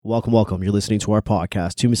Welcome. You're listening to our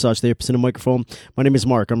podcast, Two Massage Therapists in a Microphone. My name is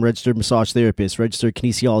Mark. I'm a registered massage therapist, registered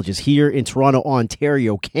kinesiologist here in Toronto,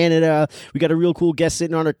 Ontario, Canada. We got a real cool guest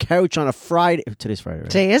sitting on our couch on a Friday. Today's Friday, right?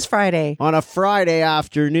 Today is Friday. On a Friday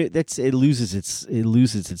afternoon. It loses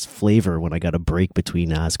its flavor when I got a break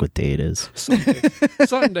between ask what day it is. Sunday.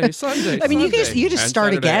 I mean, you just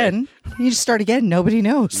start again. You just start again. Nobody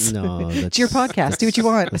knows. No, it's your podcast. Do what you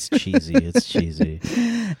want. It's cheesy.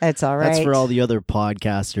 That's all right. That's for all the other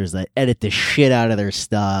podcasters that edit the shit out of their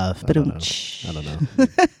stuff. I don't know.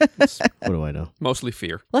 What do I know? Mostly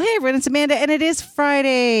fear. Well, hey, everyone, it's Amanda, and it is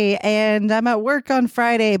Friday, and I'm at work on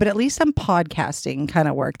Friday, but at least I'm podcasting kind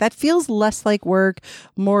of work. That feels less like work,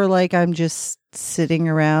 more like I'm just sitting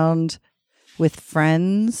around with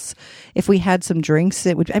friends. If we had some drinks,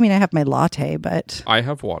 I have my latte, but... I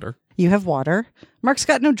have water. You have water. Mark's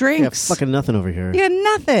got no drinks. Yeah, fucking nothing over here. You got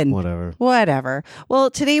nothing. Whatever. Well,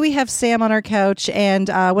 today we have Sam on our couch, and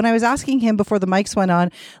when I was asking him before the mics went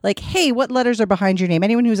on, like, hey, what letters are behind your name?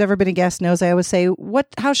 Anyone who's ever been a guest knows I always say,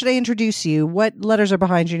 how should I introduce you? What letters are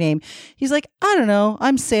behind your name? He's like, I don't know.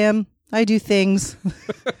 I'm Sam. I do things.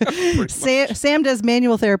 Sam does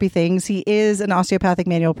manual therapy things. He is an osteopathic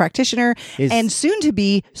manual practitioner and soon to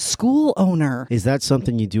be school owner. Is that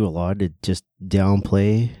something you do a lot, to just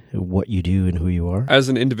downplay what you do and who you are? As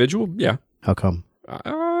an individual, yeah. How come?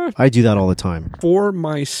 I do that all the time. For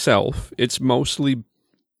myself, it's mostly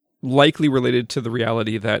likely related to the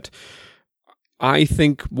reality that I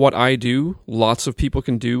think what I do, lots of people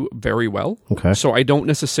can do very well. Okay. So I don't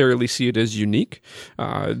necessarily see it as unique.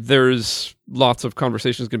 There's lots of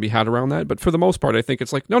conversations going to be had around that. But for the most part, I think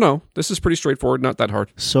it's like, no, this is pretty straightforward, not that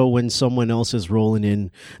hard. So when someone else is rolling in,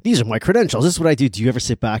 these are my credentials, this is what I do you ever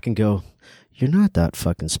sit back and go, you're not that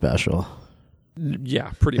fucking special?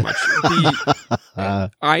 Yeah, pretty much.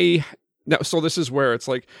 So this is where it's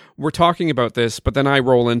like, we're talking about this, but then I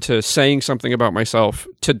roll into saying something about myself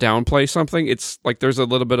to downplay something. It's like there's a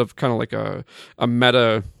little bit of kind of like a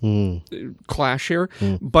meta clash here.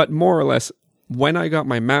 But more or less, when I got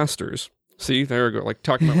my master's, see, there we go, like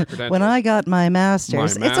talking about my credentials. When I got my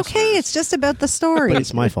master's. It's okay, it's just about the story. But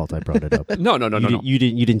it's my fault I brought it up. No. You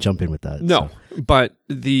didn't jump in with that. No, so. But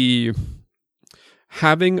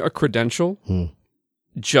having a credential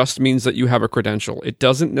just means that you have a credential. It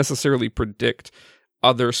doesn't necessarily predict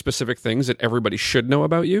other specific things that everybody should know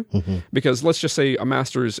about you. Because let's just say a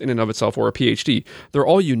master's in and of itself or a PhD, they're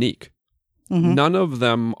all unique. None of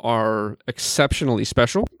them are exceptionally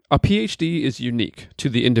special. A PhD is unique to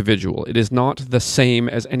the individual. It is not the same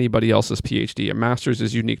as anybody else's PhD. A master's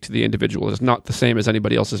is unique to the individual. It is not the same as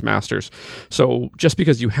anybody else's master's. So just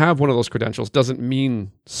because you have one of those credentials doesn't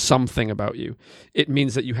mean something about you. It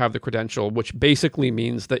means that you have the credential, which basically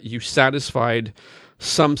means that you satisfied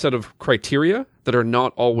some set of criteria that are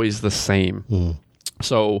not always the same.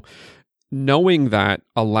 So knowing that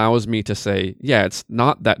allows me to say, yeah, it's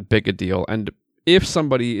not that big a deal. And if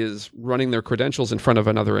somebody is running their credentials in front of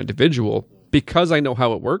another individual, because I know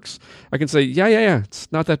how it works, I can say, yeah, it's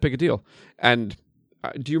not that big a deal. And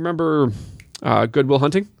do you remember Good Will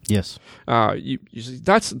Hunting? Yes.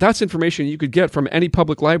 That's information you could get from any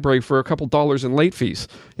public library for a couple dollars in late fees.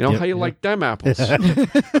 How you like them apples?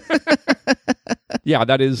 Yeah,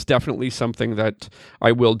 that is definitely something that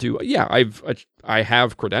I will do. Yeah, I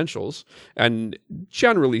have credentials, and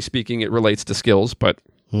generally speaking, it relates to skills, but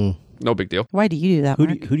no big deal. Why do you do that,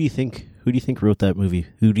 Mark? Who do you think wrote that movie?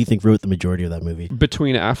 Who do you think wrote the majority of that movie?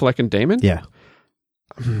 Between Affleck and Damon? Yeah.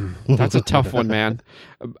 That's a tough one, man.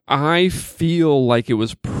 I feel like it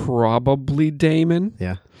was probably Damon.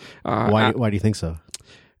 Yeah. Why do you think so?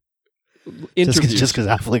 Interviews. Just because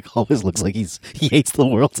Affleck always looks like he hates the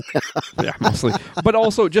world. Yeah, mostly. But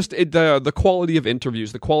also just the quality of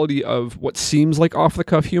interviews, the quality of what seems like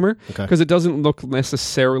off-the-cuff humor, because it doesn't look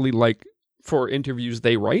necessarily like for interviews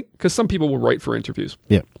they write, because some people will write for interviews.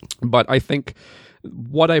 Yeah. But I think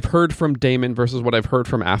what I've heard from Damon versus what I've heard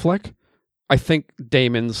from Affleck, I think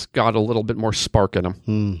Damon's got a little bit more spark in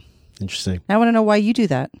him. Interesting. I want to know why you do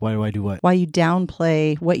that. Why do I do what? Why you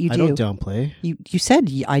downplay what you do. I don't downplay. You said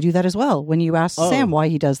I do that as well when you asked Sam why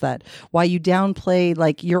he does that. Why you downplay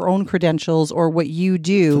like your own credentials or what you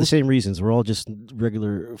do. For the same reasons. We're all just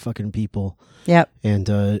regular fucking people. Yep.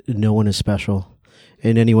 And no one is special.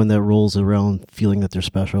 And anyone that rolls around feeling that they're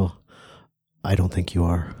special, I don't think you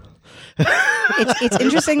are. It's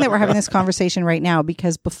interesting that we're having this conversation right now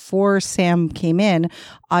because before Sam came in,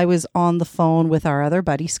 I was on the phone with our other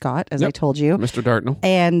buddy Scott, as I told you, Mr. Dartnell,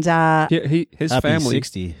 and his Happy family,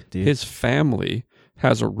 60, dude. His family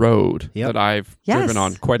has a road Yep. that I've Yes. driven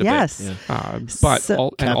on quite a Yes. bit. But So-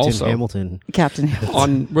 and Captain also Hamilton. Captain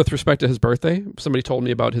Hamilton. with respect to his birthday, somebody told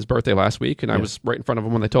me about his birthday last week, and I was right in front of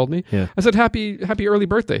him when they told me. Yeah. I said, "Happy early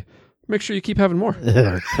birthday! Make sure you keep having more."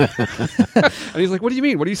 And he's like, "What do you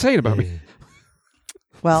mean? What are you saying about me?"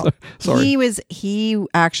 Well, Sorry. he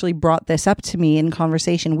actually brought this up to me in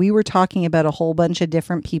conversation. We were talking about a whole bunch of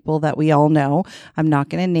different people that we all know. I'm not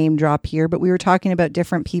going to name drop here, but we were talking about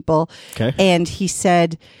different people. Okay. And he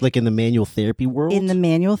said, Like in the manual therapy world? in the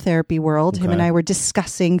manual therapy world, him and I were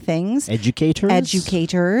discussing things.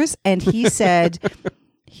 Educators. And he said,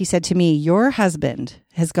 he said to me, "Your husband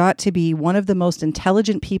has got to be one of the most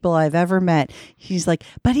intelligent people I've ever met." He's like,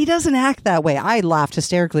 "But he doesn't act that way." I laughed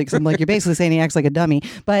hysterically because I'm like, "You're basically saying he acts like a dummy."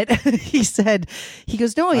 But he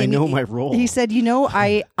goes, "No, I know my role." He said,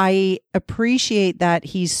 I appreciate that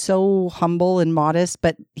he's so humble and modest,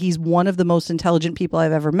 but he's one of the most intelligent people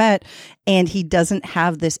I've ever met. And he doesn't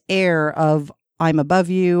have this air of, I'm above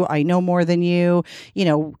you, I know more than you,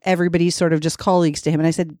 everybody's sort of just colleagues to him." And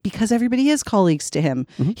I said, because everybody is colleagues to him.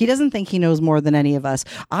 Mm-hmm. He doesn't think he knows more than any of us.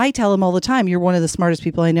 I tell him all the time, "You're one of the smartest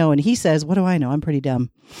people I know." And he says, "What do I know? I'm pretty dumb."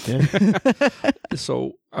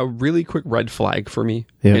 So a really quick red flag for me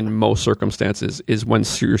Yeah. in most circumstances is when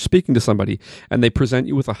you're speaking to somebody and they present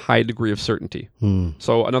you with a high degree of certainty.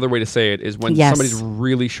 So another way to say it is when Yes. somebody's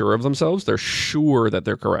really sure of themselves, they're sure that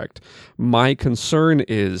they're correct. My concern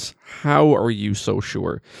is, how are you so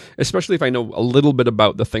sure? Especially if I know a little bit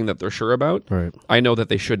about the thing that they're sure about, Right. I know that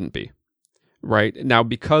they shouldn't be. Right? Now,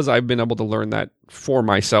 because I've been able to learn that for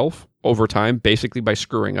myself over time, basically by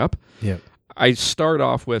screwing up, Yeah. I start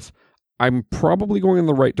off with, I'm probably going in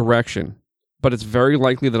the right direction, but it's very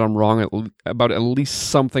likely that I'm wrong about at least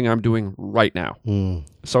something I'm doing right now.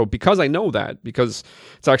 So because I know that, because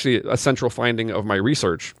it's actually a central finding of my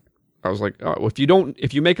research, I was like, oh,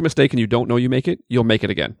 if you make a mistake and you don't know you make it, you'll make it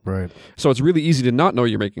again. Right. So it's really easy to not know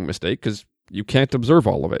you're making a mistake because you can't observe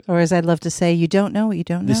all of it. Or as I'd love to say, you don't know what you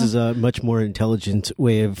don't know. This is a much more intelligent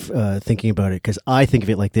way of thinking about it, because I think of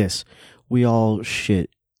it like this. We all shit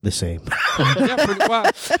the same. Yeah, pretty well.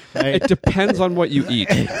 It depends on what you eat.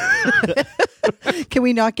 Can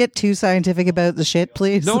we not get too scientific about the shit,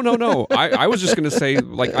 please? No. I was just going to say,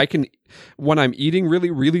 like, when I'm eating really,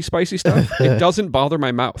 really spicy stuff, it doesn't bother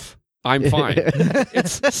my mouth. I'm fine.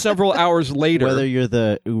 It's several hours later. Whether you're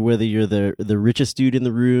the richest dude in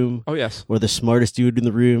the room, Oh, yes. or the smartest dude in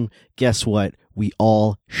the room, guess what? We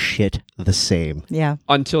all shit the same. Yeah.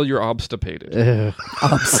 Until you're obstipated,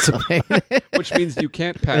 which means you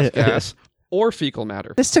can't pass gas or fecal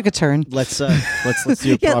matter. This took a turn. Let's do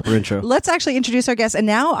a Yeah, proper intro. Let's actually introduce our guest. And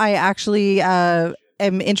now I actually am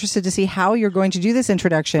interested to see how you're going to do this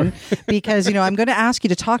introduction, because, I'm going to ask you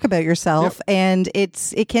to talk about yourself, and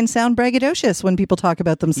it can sound braggadocious when people talk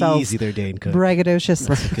about themselves. Easy there, Dane Cook.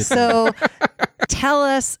 Braggadocious. So tell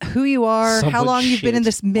us who you are, how Someone long you've been in shit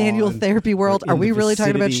this manual on- therapy world. Are in we the really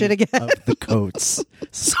talking about shit vicinity again? of the coats.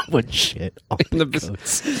 Someone shit on the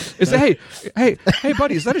coats. Is that, hey,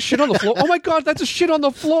 buddy, is that a shit on the floor? Oh my God, that's a shit on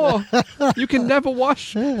the floor. You can never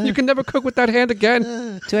wash. You can never cook with that hand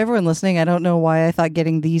again. To everyone listening, I don't know why I thought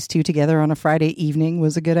getting these two together on a Friday evening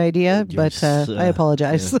was a good idea, but I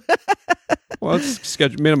apologize. Well, it's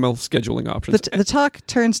minimal scheduling options. The talk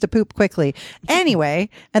turns to poop quickly. Anyway,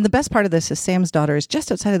 and the best part of this is Sam's daughter is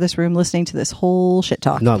just outside of this room listening to this whole shit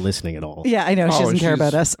talk. Not listening at all. Yeah, I know. She Oh, doesn't care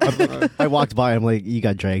about us. I walked by. I'm like, "You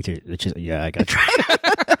got dragged here." She's like, "Yeah, I got dragged.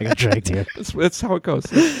 I got dragged here." That's how it goes.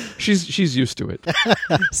 She's used to it.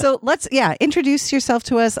 So let's, introduce yourself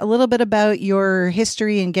to us, a little bit about your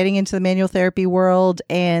history and getting into the manual therapy world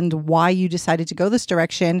and why you decided to go this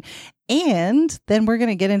direction. And then we're going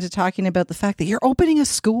to get into talking about the fact that you're opening a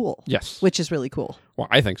school. Yes. Which is really cool. Well,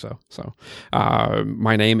 I think so. So,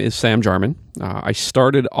 my name is Sam Jarman. I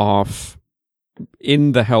started off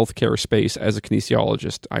in the healthcare space as a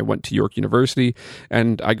kinesiologist. I went to York University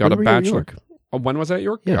and I got When a were you at bachelor. York? When was I at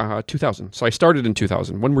York? Yeah. 2000. So I started in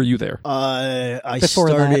 2000. When were you there? I Before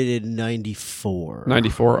started in 94.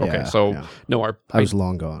 94. Okay. Yeah, so yeah. no, I was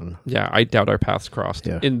long gone. I doubt our paths crossed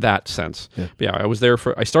Yeah. in that sense. Yeah. But I was there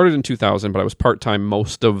I started in 2000, but I was part-time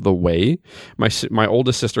most of the way. My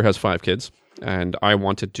oldest sister has 5 kids, and I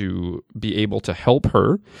wanted to be able to help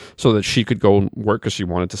her so that she could go and work because she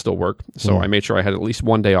wanted to still work. So I made sure I had at least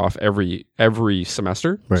one day off every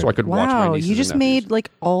semester so I could watch my Wow, nieces you just and nephews. made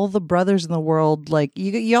like all the brothers in the world. Like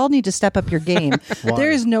you all need to step up your game.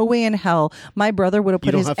 There is no way in hell my brother would have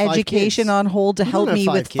put don't his have 5 education kids. on hold to You help don't have me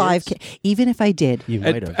 5 with 5 kids. kids. Even if I did. You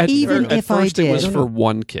might have. At Even first if it I was did. for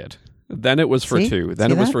 1 kid. Then it was for See? 2. Then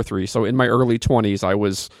See it was that? for 3. So in my early 20s, I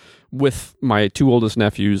was with my 2 oldest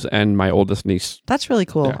nephews and my oldest niece. That's really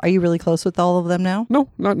cool. Yeah. Are you really close with all of them now? No,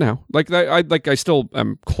 not now. I still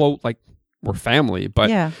am close. Like, we're family, but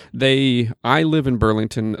Yeah. I live in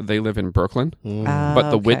Burlington. They live in Brooklyn, but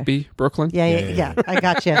the Okay. Whitby, Brooklyn. Yeah. I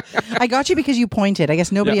got you. I got you because you pointed. I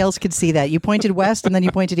guess nobody else could see that. You pointed west and then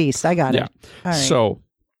you pointed east. I got Yeah. it. All right. So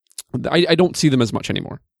I don't see them as much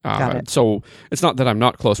anymore. Got it. So it's not that I'm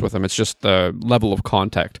not close with them. It's just the level of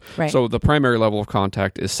contact. Right. So the primary level of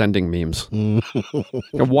contact is sending memes. And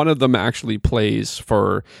one of them actually plays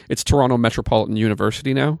for, it's Toronto Metropolitan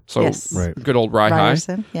University now. So Yes. Right. good old Rye High.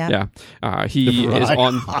 Ryerson, yeah. Yeah. He is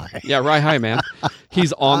on. Yeah, Rye High, man.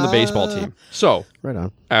 He's on the baseball team. So Right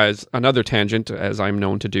on. as another tangent, as I'm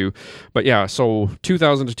known to do. But yeah, so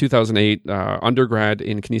 2000 to 2008, undergrad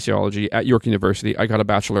in kinesiology at York University. I got a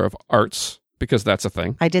Bachelor of Arts because that's a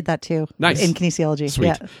thing. I did that too. Nice. In kinesiology.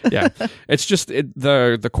 Sweet. Yeah. Yeah. It's just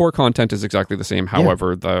the core content is exactly the same.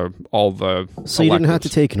 However, all the So you didn't have to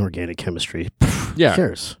electives- take an organic chemistry. Yeah. Who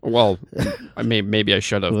cares? Well, maybe I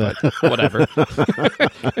should have, but whatever.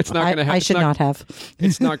 It's not going to help. I should not have.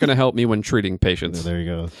 It's not going to help me when treating patients. There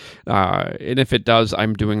you go. And if it does,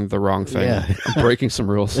 I'm doing the wrong thing. Yeah. I'm breaking some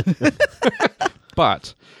rules.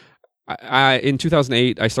 But in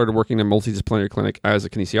 2008, I started working in a multidisciplinary clinic as a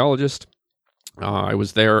kinesiologist. I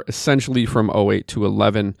was there essentially from 08 to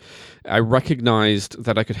 11. I recognized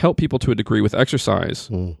that I could help people to a degree with exercise,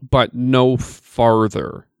 but no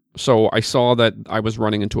farther. So I saw that I was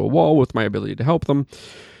running into a wall with my ability to help them.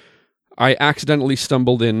 I accidentally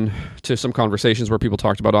stumbled into some conversations where people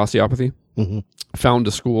talked about osteopathy. Found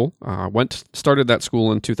a school, started that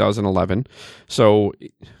school in 2011. So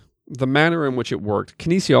the manner in which it worked,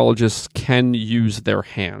 kinesiologists can use their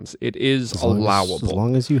hands. It is allowable. As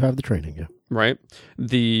long as you have the training, yeah. Right.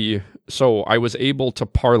 So I was able to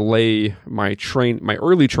parlay my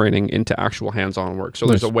early training into actual hands-on work. So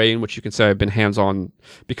there's a way in which you can say I've been hands-on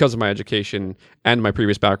because of my education and my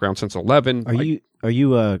previous background since 11. Are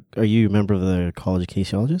you a member of the College of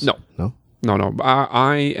Kinesiologists? No. No.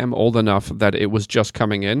 I am old enough that it was just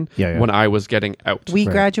coming in when I was getting out. We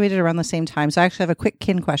graduated around the same time. So I actually have a quick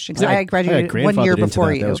kin question because I graduated 1 year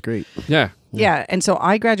before you. That was great. Yeah. Yeah, and so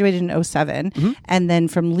I graduated in 07, and then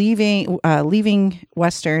from leaving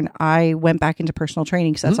Western, I went back into personal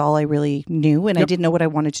training because that's all I really knew, and I didn't know what I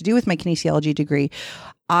wanted to do with my kinesiology degree.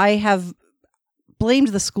 I have blamed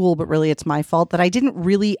the school, but really it's my fault that I didn't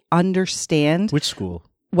really understand Which school?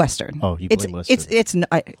 Western. Oh, you blame Western.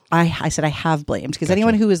 I said I have blamed because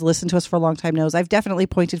anyone who has listened to us for a long time knows I've definitely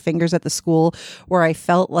pointed fingers at the school where I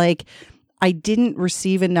felt like I didn't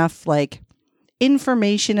receive enough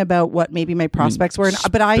information about what maybe my prospects were,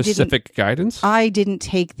 but specific guidance. I didn't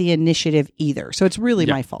take the initiative either, so it's really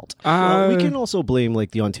my fault. Well, we can also blame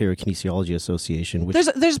the Ontario Kinesiology Association. Which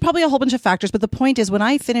There's probably a whole bunch of factors, but the point is, when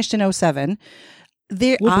I finished in 07,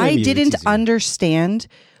 I didn't understand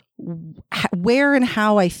where and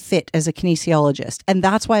how I fit as a kinesiologist, and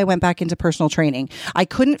that's why I went back into personal training. I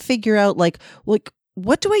couldn't figure out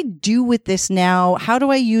what do I do with this now? How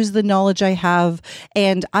do I use the knowledge I have?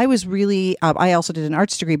 And I was really, I also did an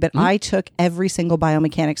arts degree, but I took every single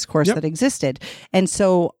biomechanics course that existed. And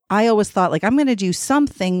so I always thought I'm going to do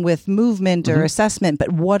something with movement or assessment,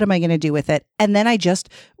 but what am I going to do with it? And then I just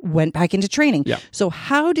went back into training. Yeah. So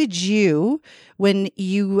how did you, when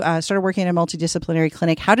you started working in a multidisciplinary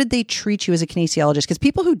clinic, how did they treat you as a kinesiologist? Because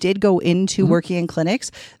people who did go into working in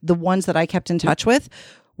clinics, the ones that I kept in touch with,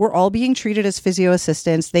 were all being treated as physio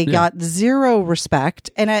assistants. They got zero respect,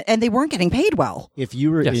 and they weren't getting paid well. if you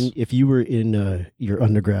were in your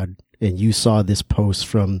undergrad and you saw this post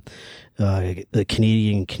from the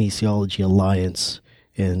Canadian Kinesiology Alliance,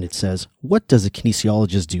 and it says, "What does a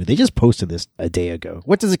kinesiologist do?" They just posted this a day ago.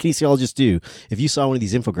 What does a kinesiologist do? If you saw one of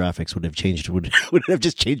these infographics, would it have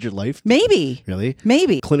just changed your life? Maybe. Really?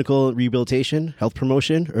 Maybe. Clinical rehabilitation, health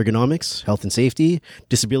promotion, ergonomics, health and safety,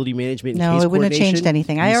 disability management. No, case it wouldn't have changed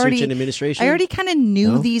coordination, anything. Research and administration. I already kind of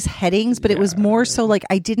knew these headings, but it was more so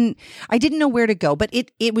I didn't know where to go. But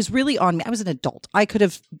it was really on me. I was an adult. I could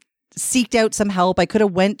have seeked out some help. I could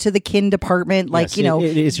have went to the kin department, Yes,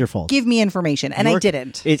 it is your fault. give me information, and I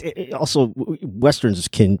didn't. It also, Western's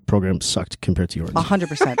kin program sucked compared to yours.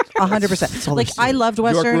 100%. 100%. I loved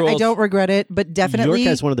Western. I rules. don't regret it, but definitely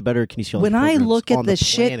York has one of the better kinesiology when I programs look at on the planet.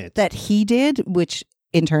 shit that he did, which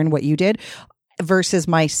in turn what you did, versus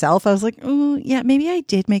myself, I was like, oh, yeah, maybe I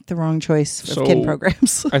did make the wrong choice of kin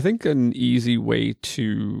programs. I think an easy way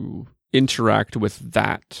to interact with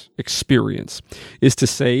that experience is to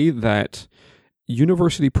say that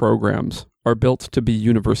university programs are built to be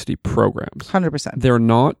university programs. 100%. They're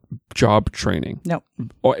not job training. No.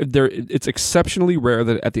 It's exceptionally rare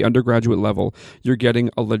that at the undergraduate level, you're getting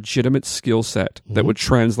a legitimate skill set that would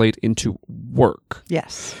translate into work.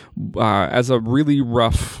 Yes. As a really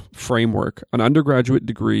rough framework, an undergraduate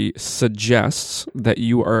degree suggests that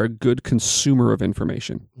you are a good consumer of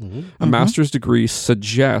information. A master's degree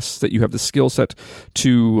suggests that you have the skill set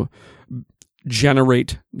to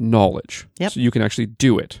generate knowledge. Yep. So you can actually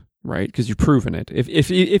do it. Right, because you've proven it.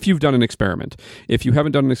 If you've done an experiment, if you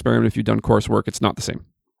haven't done an experiment, if you've done coursework, it's not the same.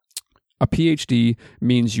 A PhD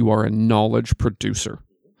means you are a knowledge producer,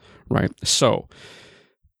 right? So,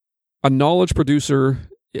 a knowledge producer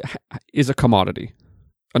is a commodity.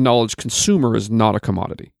 A knowledge consumer is not a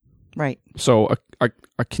commodity. Right. So, a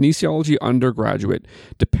kinesiology undergraduate,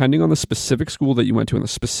 depending on the specific school that you went to and the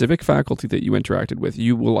specific faculty that you interacted with,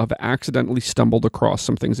 you will have accidentally stumbled across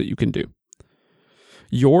some things that you can do.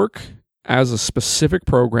 York, as a specific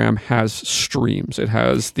program, has streams. It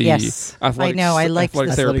has the athletic, I know. I like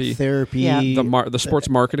athletic therapy, yeah. the sports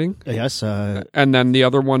marketing. Yes, and then the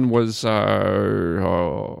other one was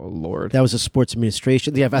oh Lord, that was a sports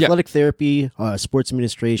administration. They have athletic therapy, sports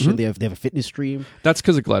administration. They have a fitness stream. That's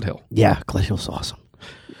because of Gledhill. Yeah, Gledhill's awesome.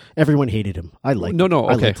 Everyone hated him. I liked him. No.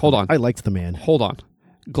 Okay, hold on. I liked the man. Hold on.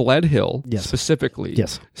 Gledhill specifically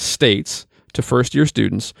states to first-year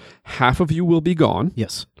students, half of you will be gone.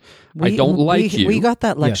 Yes. I don't like you. We got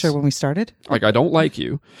that lecture when we started. Like, I don't like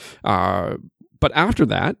you. But after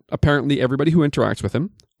that, apparently everybody who interacts with him,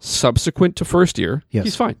 subsequent to first year,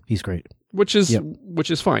 he's fine. He's great. Which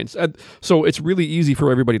is fine. So it's really easy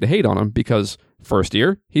for everybody to hate on him because first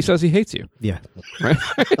year, he says he hates you. Yeah. Right?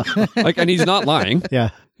 And he's not lying. Yeah.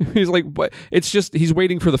 He's like, but it's just, he's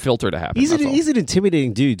waiting for the filter to happen. He's an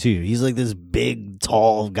intimidating dude too. He's like this big,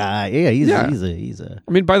 tall guy. Yeah, he's a.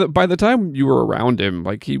 I mean, by the time you were around him,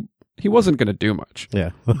 like he wasn't going to do much. Yeah,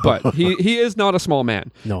 but he is not a small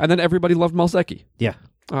man. No, and then everybody loved Malzecki. Yeah.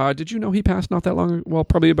 Did you know he passed not that long? Well,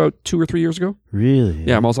 probably about 2 or 3 years ago. Really?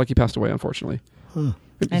 Yeah, Malzecki passed away, unfortunately. Huh.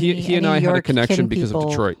 He and I had a connection because of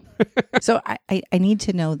Detroit. So I need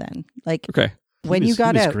to know then, like, okay. When you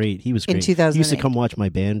got out, he was great. In 2008. He used to come watch my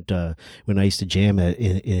band when I used to jam at.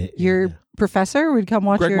 Your professor would come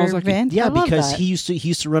watch Greg your Malzecki. band. Yeah, I love because that. he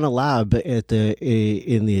used to run a lab at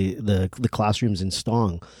in the classrooms in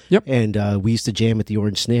Stong. Yep. And we used to jam at the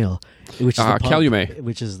Orange Snail, which is the pub, Calumet.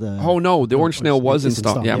 which is the. Oh no, the Orange Snail was in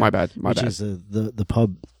Stong. Yeah, my bad. Which is the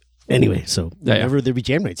pub. Anyway, so whenever there'd be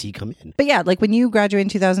jam nights, he'd come in. But yeah, like when you graduate in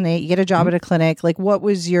 2008, you get a job at a clinic. Like, what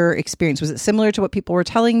was your experience? Was it similar to what people were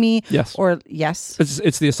telling me? Yes. Or yes?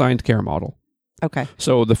 It's the assigned care model. Okay.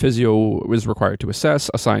 So the physio was required to assess,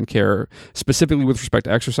 assign care specifically with respect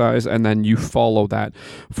to exercise, and then you follow that.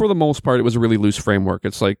 For the most part, it was a really loose framework.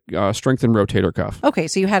 It's like strength and rotator cuff. Okay,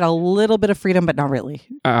 so you had a little bit of freedom, but not really.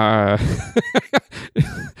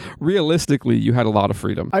 Realistically, you had a lot of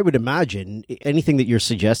freedom. I would imagine anything that you're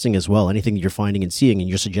suggesting as well, anything that you're finding and seeing, and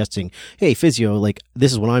you're suggesting, hey, physio, like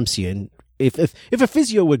this is what I'm seeing. If a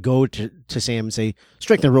physio would go to Sam and say,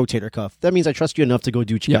 strengthen rotator cuff, that means I trust you enough to go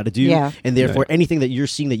do what you got to do. Yeah. And therefore, anything that you're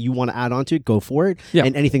seeing that you want to add on to it, go for it. Yeah.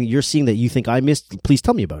 And anything that you're seeing that you think I missed, please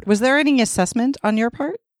tell me about it. Was there any assessment on your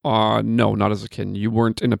part? No, not as a kid. You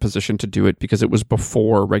weren't in a position to do it because it was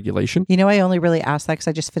before regulation. You know, I only really asked that because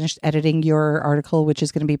I just finished editing your article, which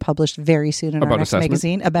is going to be published very soon in our next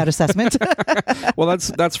magazine about assessment. Well,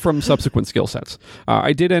 that's from subsequent skill sets.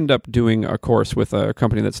 I did end up doing a course with a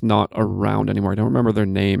company that's not around anymore. I don't remember their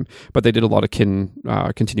name, but they did a lot of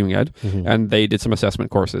continuing ed, and they did some assessment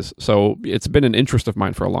courses. So it's been an interest of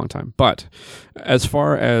mine for a long time. But as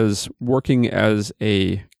far as working as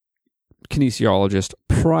a kinesiologist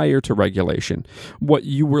prior to regulation, what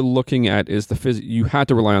you were looking at is you had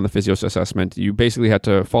to rely on the physios assessment. You basically had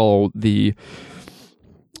to follow the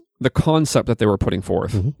concept that they were putting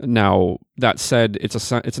forth. Now, that said,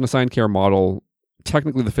 it's an assigned care model.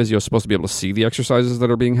 Technically, the physio is supposed to be able to see the exercises that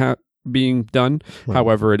are being done. Right.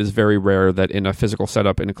 However, it is very rare that in a physical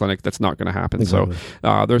setup in a clinic that's not going to happen. Exactly.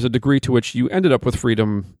 So there's a degree to which you ended up with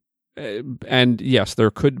freedom. And yes,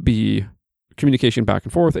 there could be communication back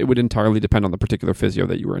and forth. It would entirely depend on the particular physio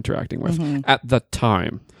that you were interacting with at the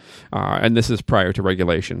time. And this is prior to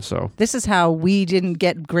regulation. So this is how we didn't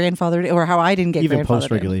get grandfathered, or how I didn't get even grandfathered.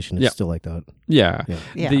 Post-regulation, it's still like that. Yeah.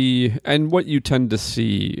 And what you tend to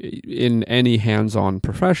see in any hands-on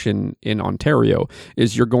profession in Ontario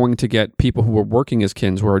is you're going to get people who are working as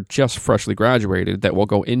kins who are just freshly graduated that will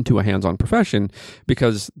go into a hands-on profession,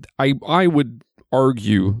 because I would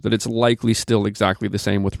argue that it's likely still exactly the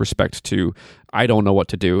same with respect to I don't know what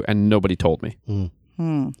to do and nobody told me.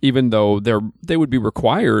 even though they would be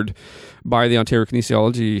required by the Ontario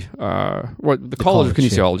Kinesiology, the College of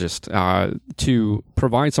Kinesiologists, to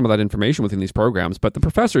provide some of that information within these programs. But the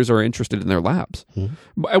professors are interested in their labs,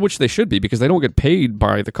 which they should be, because they don't get paid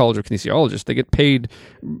by the College of Kinesiologists. They get paid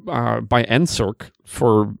by NSERC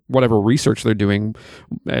for whatever research they're doing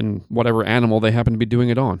and whatever animal they happen to be doing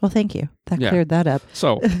it on. Well, thank you. That cleared that up.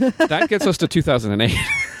 So that gets us to 2008.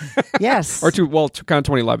 Yes. Or to kind of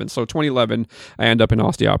 2011. So 2011, I end up in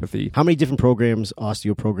osteopathy. How many different programs,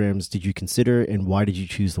 osteo programs, did you consider, and why did you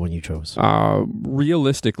choose the one you chose?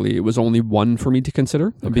 Realistically, it was only one for me to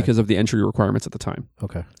consider because of the entry requirements at the time.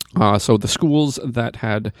 Okay. So the schools that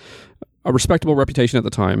had a respectable reputation at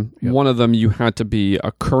the time, one of them you had to be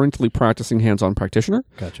a currently practicing hands-on practitioner,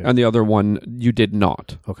 and the other one you did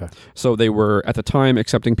not. Okay. So they were, at the time,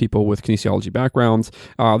 accepting people with kinesiology backgrounds.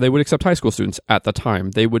 They would accept high school students at the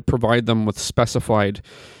time. They would provide them with specified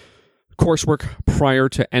coursework prior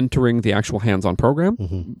to entering the actual hands-on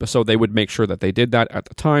program. So they would make sure that they did that at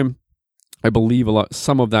the time. I believe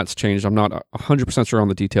some of that's changed. I'm not 100% sure on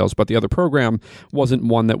the details, but the other program wasn't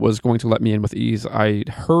one that was going to let me in with ease. I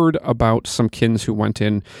heard about some kins who went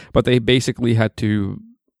in, but they basically had to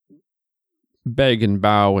beg and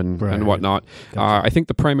bow and whatnot. Gotcha. I think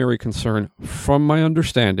the primary concern, from my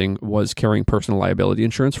understanding, was carrying personal liability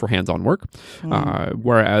insurance for hands-on work,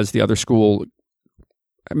 whereas the other school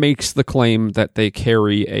makes the claim that they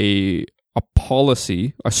carry a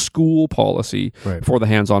policy, a school policy for the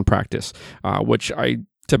hands-on practice, which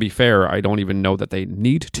to be fair, I don't even know that they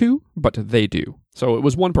need to, but they do. So it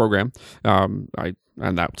was one program, and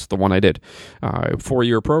that's the one I did.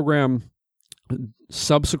 4-year program.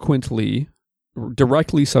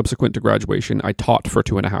 Directly subsequent to graduation, I taught for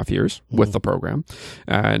 2.5 years with the program.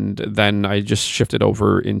 And then I just shifted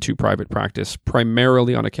over into private practice,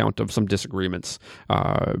 primarily on account of some disagreements,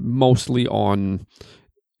 mostly on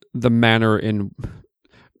the manner in...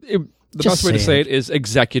 the best way to say it is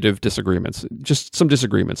executive disagreements. Just some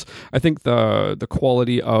disagreements. I think the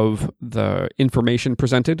quality of the information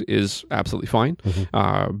presented is absolutely fine,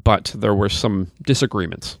 but there were some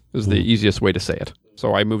disagreements, is the easiest way to say it.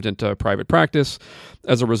 So I moved into private practice.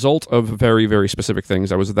 As a result of very, very specific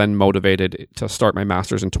things, I was then motivated to start my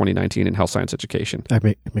master's in 2019 in health science education. At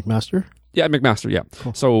McMaster? Yeah, at McMaster, yeah.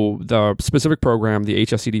 Cool. So the specific program, the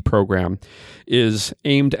HSED program, is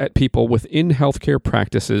aimed at people within healthcare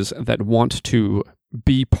practices that want to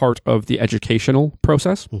be part of the educational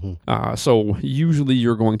process. So usually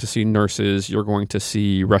you're going to see nurses, you're going to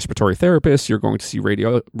see respiratory therapists, you're going to see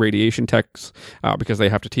radiation techs, because they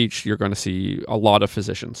have to teach. You're going to see a lot of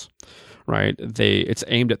physicians, right? It's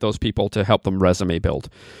aimed at those people to help them resume build.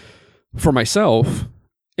 For myself,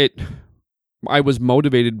 I was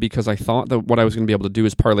motivated because I thought that what I was going to be able to do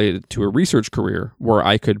is parlay it to a research career where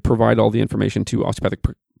I could provide all the information to osteopathic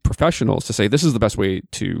professionals to say, this is the best way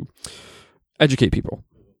to educate people.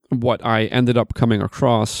 What I ended up coming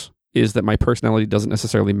across is that my personality doesn't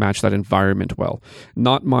necessarily match that environment well.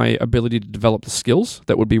 Not my ability to develop the skills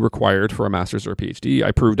that would be required for a master's or a PhD.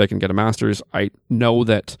 I proved I can get a master's. I know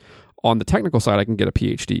that on the technical side, I can get a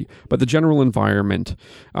PhD, but the general environment,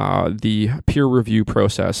 the peer review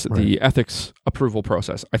process, the ethics approval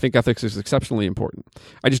process, I think ethics is exceptionally important.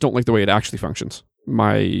 I just don't like the way it actually functions.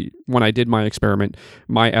 When I did my experiment,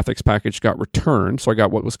 my ethics package got returned, so I got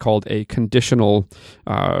what was called a conditional,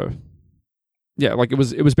 it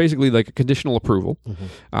was basically like a conditional approval,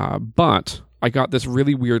 but I got this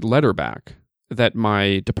really weird letter back that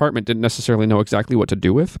my department didn't necessarily know exactly what to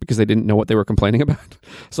do with because they didn't know what they were complaining about.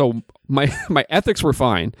 So my ethics were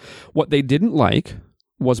fine. What they didn't like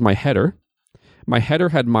was my header. My header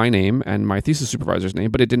had my name and my thesis supervisor's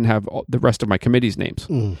name, but it didn't have the rest of my committee's names.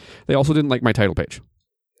 They also didn't like my title page.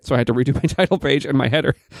 So I had to redo my title page and my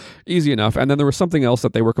header. Easy enough. And then there was something else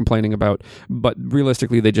that they were complaining about, but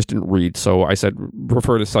realistically they just didn't read. So I said,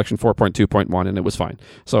 refer to section 4.2.1, and it was fine.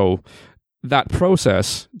 So that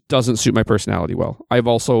process doesn't suit my personality well. I've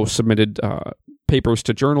also submitted papers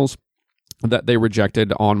to journals that they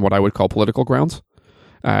rejected on what I would call political grounds.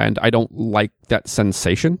 And I don't like that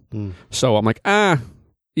sensation. So I'm like,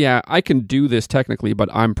 yeah, I can do this technically, but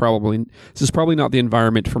this is probably not the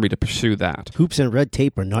environment for me to pursue that. Hoops and red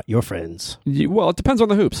tape are not your friends. Well, it depends on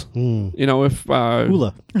the hoops. You know, if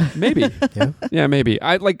hula, maybe, yeah, maybe.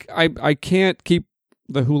 I can't keep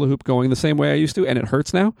the hula hoop going the same way I used to, and it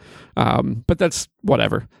hurts now. But that's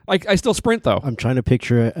whatever. I still sprint though. I'm trying to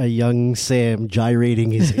picture a young Sam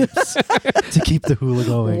gyrating his hips to keep the hula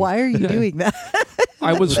going. Why are you doing that?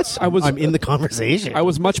 I'm in the conversation. I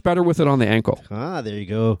was much better with it on the ankle. There you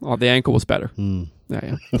go. Oh, the ankle was better.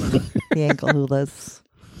 Yeah. The ankle hulas.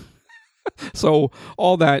 So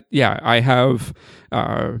all that, yeah, I have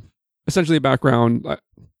essentially a background,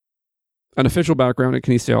 an official background in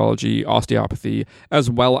kinesiology, osteopathy, as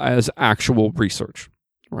well as actual research,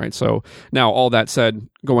 right? So now all that said,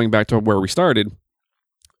 going back to where we started,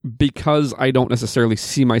 because I don't necessarily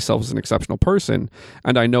see myself as an exceptional person,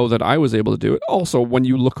 and I know that I was able to do it. Also, when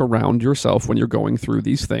you look around yourself, when you're going through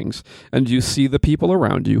these things, and you see the people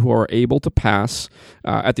around you who are able to pass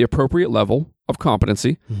at the appropriate level of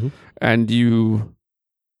competency, and you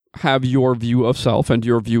have your view of self and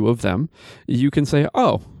your view of them, you can say,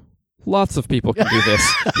 oh, lots of people can do this.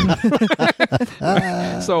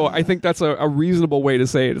 So I think that's a reasonable way to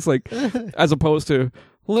say it. It's like, as opposed to,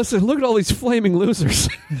 listen, look at all these flaming losers.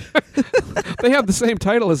 They have the same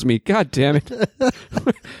title as me. God damn it.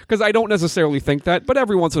 Because I don't necessarily think that, but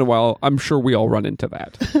every once in a while, I'm sure we all run into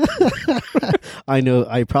that. I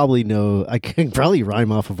can probably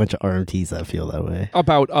rhyme off a bunch of RMTs that feel that way.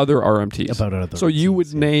 About other RMTs. So you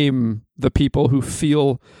would name the people who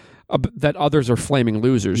feel that others are flaming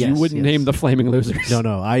losers. Yes, you wouldn't name the flaming losers.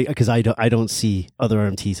 No, because I don't see other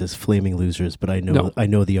RMTs as flaming losers, but I know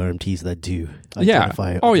the RMTs that do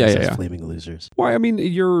identify as flaming losers. Well, I mean,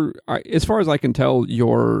 as far as I can tell,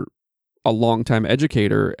 you're a longtime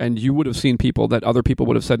educator, and you would have seen people that other people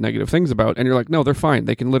would have said negative things about, and you're like, no, they're fine.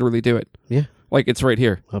 They can literally do it. Yeah. Like, it's right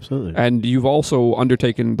here. Absolutely. And you've also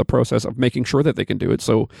undertaken the process of making sure that they can do it.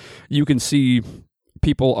 So you can see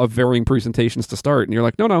people of varying presentations to start, and you're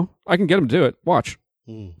like, no, I can get them to do it. Watch.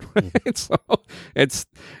 So that's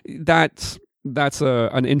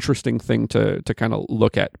an interesting thing to kind of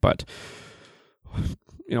look at. But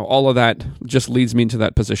all of that just leads me into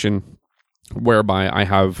that position whereby I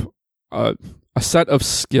have a set of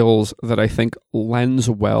skills that I think lends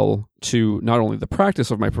well to not only the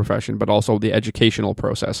practice of my profession, but also the educational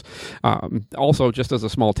process. Also, just as a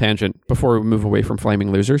small tangent, before we move away from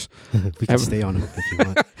flaming losers, we can stay on it if you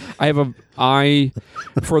want. I have an eye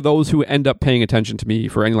for those who end up paying attention to me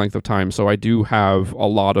for any length of time. So I do have a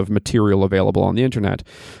lot of material available on the internet.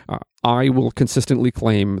 I will consistently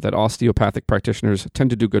claim that osteopathic practitioners tend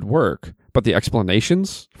to do good work, but the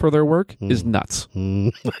explanations for their work is nuts.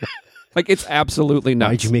 Like, it's absolutely nuts.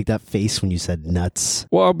 Why'd you make that face when you said nuts?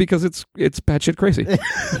 Well, because it's batshit crazy. You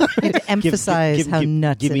have to emphasize how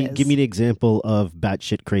nuts it is. Give me an example of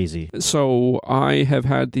batshit crazy. So I have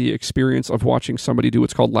had the experience of watching somebody do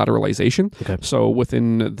what's called lateralization. Okay. So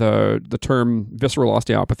within the term visceral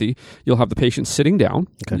osteopathy, you'll have the patient sitting down.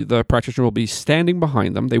 Okay. The practitioner will be standing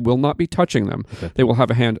behind them. They will not be touching them. Okay. They will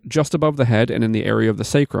have a hand just above the head and in the area of the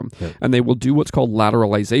sacrum. Okay. And they will do what's called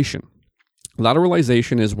lateralization.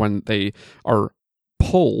 Lateralization is when they are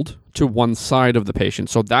pulled to one side of the patient.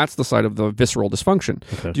 So that's the side of the visceral dysfunction.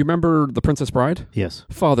 Okay. Do you remember The Princess Bride? Yes.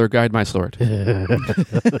 Father, guide my sword.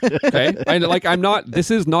 Okay?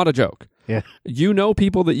 This is not a joke. Yeah. You know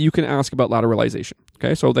people that you can ask about lateralization.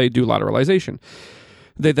 Okay? So they do lateralization.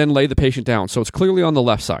 They then lay the patient down. So it's clearly on the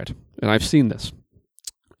left side. And I've seen this.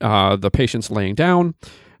 The patient's laying down.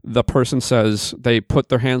 The person says they put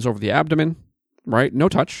their hands over the abdomen, right? No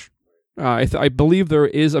touch. I believe there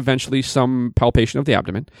is eventually some palpation of the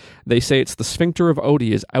abdomen. They say it's the sphincter of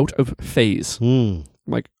Oddi is out of phase. I'm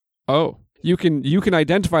like, oh, you can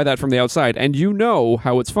identify that from the outside, and you know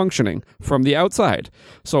how it's functioning from the outside.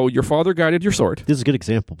 So your father guided your sword. This is a good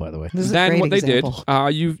example, by the way. Then what example.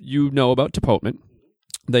 They did, you know about tapotement.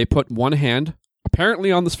 They put one hand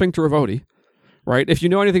apparently on the sphincter of Oddi. Right? If you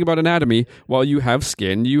know anything about anatomy, well, you have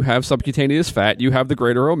skin, you have subcutaneous fat, you have the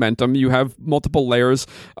greater omentum, you have multiple layers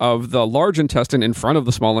of the large intestine in front of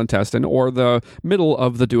the small intestine or the middle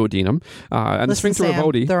of the duodenum. And Listen, the sphincter Sam, of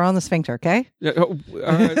Oddi. They're on the sphincter, okay?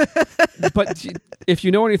 But if you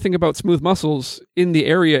know anything about smooth muscles, in the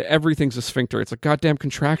area, everything's a sphincter. It's a goddamn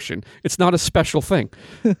contraction. It's not a special thing.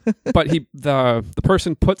 But the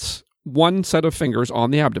person puts one set of fingers on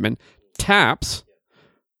the abdomen, taps.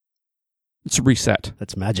 It's reset.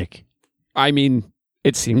 That's magic. I mean,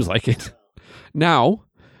 it seems like it. Now,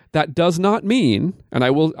 that does not mean, and I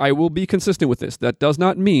will be consistent with this, that does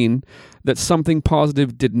not mean that something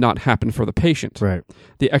positive did not happen for the patient. Right.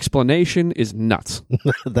 The explanation is nuts.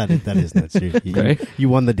 that is nuts. Okay. You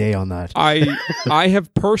won the day on that. I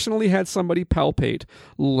have personally had somebody palpate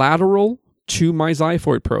lateral to my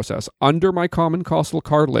xiphoid process under my common costal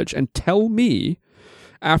cartilage and tell me,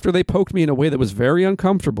 after they poked me in a way that was very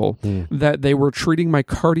uncomfortable, that they were treating my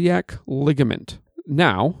cardiac ligament.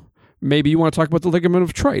 Now, maybe you want to talk about the ligament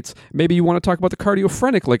of Treitz. Maybe you want to talk about the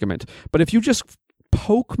cardiophrenic ligament. But if you just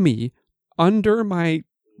poke me under my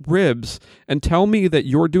ribs and tell me that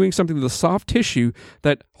you're doing something to the soft tissue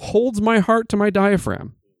that holds my heart to my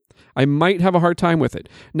diaphragm, I might have a hard time with it.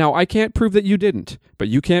 Now, I can't prove that you didn't, but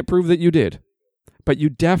you can't prove that you did. But you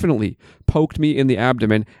definitely poked me in the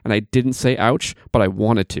abdomen, and I didn't say ouch, but I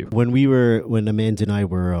wanted to. When Amanda and I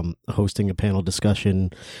were hosting a panel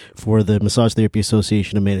discussion for the Massage Therapy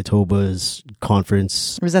Association of Manitoba's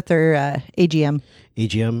conference. Was that their AGM?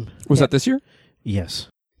 AGM? Was that this year? Yes.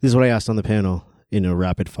 This is what I asked on the panel in a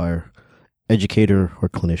rapid fire. Educator or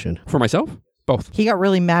clinician? For myself? Both. He got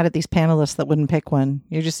really mad at these panelists that wouldn't pick one.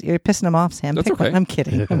 You're pissing him off, Sam. That's Pick okay. one. I'm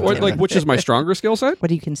kidding. Or, like, which is my stronger skill set? What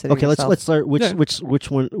do you consider Okay, yourself? let's start. Yeah.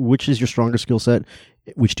 Which is your stronger skill set?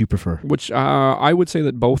 Which do you prefer? Which I would say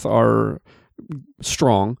that both are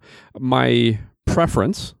strong. My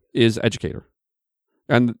preference is educator.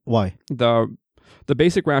 And Why? the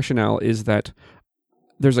basic rationale is that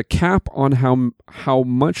there's a cap on how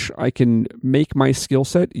much I can make my skill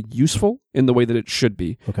set useful in the way that it should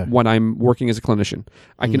be Okay. when I'm working as a clinician.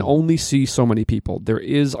 I can only see so many people. There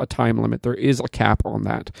is a time limit. There is a cap on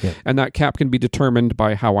that. Yeah. And that cap can be determined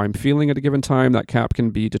by how I'm feeling at a given time. That cap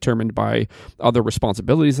can be determined by other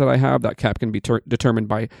responsibilities that I have. That cap can be determined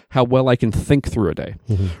by how well I can think through a day.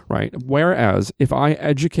 Right? Whereas if I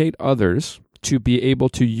educate others to be able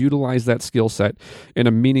to utilize that skill set in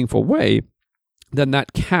a meaningful way, then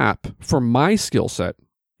that cap for my skill set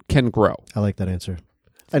can grow. I like that answer.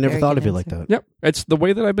 I never Very thought good of it like answer. that. Yep. It's the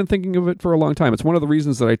way that I've been thinking of it for a long time. It's one of the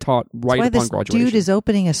reasons that I taught right That's why upon this graduation. dude is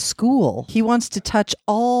opening a school. He wants to touch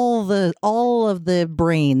all of the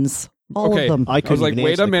brains. All Okay. of them. I couldn't like, even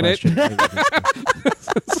wait answer a the minute. question.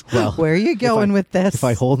 Well, Where are you going with this? if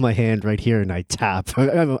I hold my hand right here and I tap,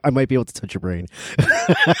 I might be able to touch your brain.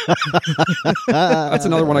 That's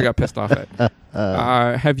another one I got pissed off at.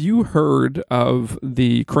 Have you heard of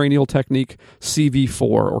the cranial technique CV4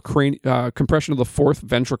 or compression of the fourth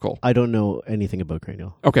ventricle? I don't know anything about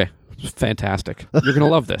cranial. Okay. Fantastic. You're going to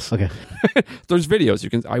love this. Okay. There's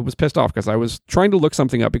videos. I was pissed off because I was trying to look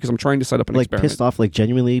something up because I'm trying to set up an Like experiment. pissed off, like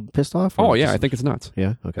genuinely pissed off? Oh, Or yeah. just- I think it's nuts.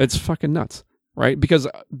 Yeah? Okay. It's fucking nuts. Right? Because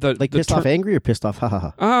the Pissed off angry or pissed off ha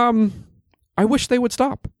ha ha? I wish they would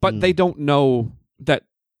stop, but they don't know that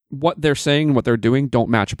what they're saying and what they're doing don't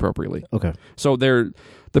match appropriately. Okay. So the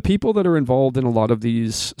people that are involved in a lot of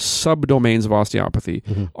these subdomains of osteopathy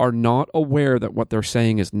are not aware that what they're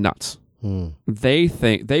saying is nuts.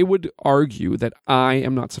 They would argue that I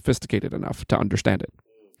am not sophisticated enough to understand it.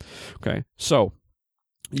 Okay, so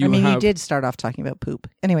you did start off talking about poop.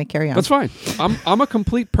 Anyway, carry on. That's fine. I'm a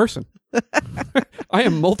complete person. I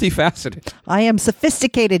am multifaceted. I am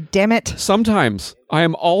sophisticated, damn it. Sometimes I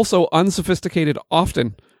am also unsophisticated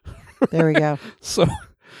often. There we go. So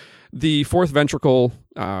the fourth ventricle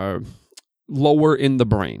lower in the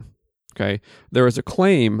brain. Okay. There is a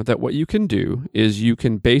claim that what you can do is you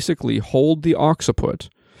can basically hold the occiput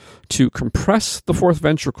to compress the fourth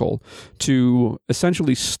ventricle to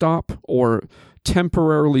essentially stop or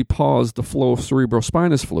temporarily pause the flow of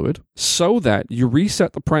cerebrospinous fluid so that you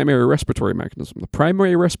reset the primary respiratory mechanism. The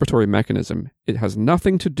primary respiratory mechanism, it has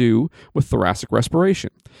nothing to do with thoracic respiration.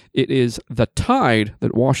 It is the tide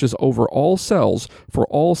that washes over all cells for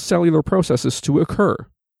all cellular processes to occur.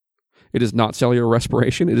 It is not cellular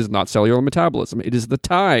respiration. It is not cellular metabolism. It is the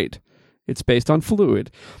tide. It's based on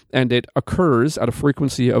fluid, and it occurs at a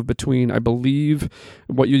frequency of between, I believe,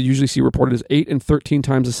 what you usually see reported is 8 and 13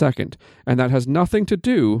 times a second. And that has nothing to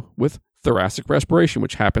do with thoracic respiration,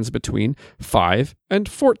 which happens between 5 and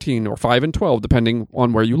 14 or 5 and 12, depending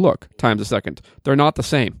on where you look, times a second. They're not the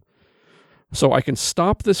same. So I can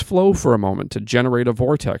stop this flow for a moment to generate a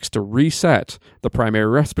vortex to reset the primary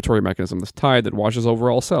respiratory mechanism, this tide that washes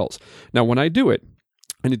over all cells. Now, when I do it,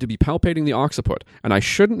 I need to be palpating the occiput, and I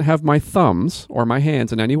shouldn't have my thumbs or my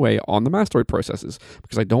hands in any way on the mastoid processes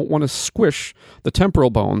because I don't want to squish the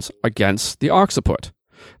temporal bones against the occiput.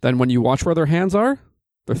 Then when you watch where their hands are,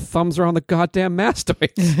 their thumbs are on the goddamn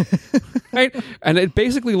mastoids, right? And it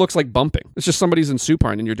basically looks like bumping. It's just somebody's in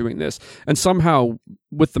supine and you're doing this. And somehow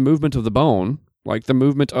with the movement of the bone, like the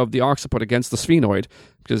movement of the occiput against the sphenoid,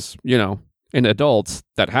 because, in adults,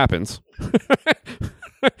 that happens.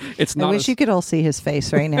 It's not. I wish you could all see his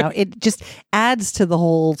face right now. It just adds to the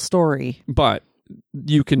whole story. But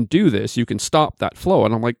you can do this. You can stop that flow.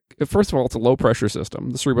 And I'm like, first of all, it's a low pressure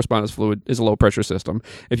system. The cerebrospinous fluid is a low pressure system.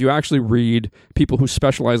 If you actually read people who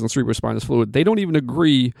specialize in cerebrospinous fluid, they don't even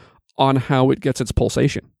agree on how it gets its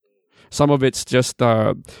pulsation. Some of it's just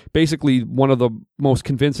basically one of the most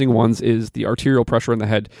convincing ones is the arterial pressure in the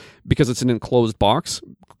head, because it's an enclosed box,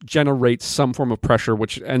 generates some form of pressure,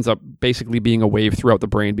 which ends up basically being a wave throughout the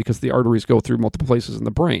brain because the arteries go through multiple places in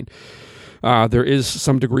the brain. There is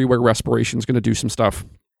some degree where respiration is going to do some stuff.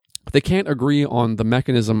 They can't agree on the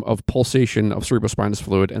mechanism of pulsation of cerebrospinous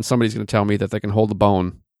fluid, and somebody's going to tell me that they can hold the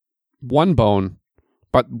bone one bone,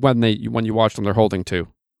 but when you watch them, they're holding two.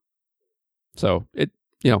 So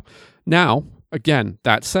now, again,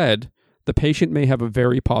 that said, the patient may have a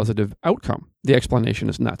very positive outcome. The explanation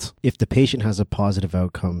is nuts. If the patient has a positive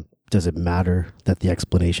outcome, does it matter that the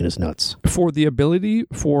explanation is nuts? For the ability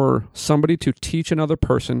for somebody to teach another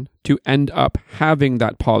person to end up having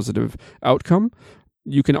that positive outcome,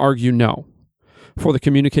 you can argue no. For the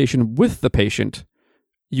communication with the patient,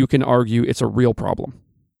 you can argue it's a real problem.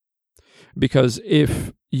 Because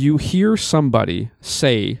if you hear somebody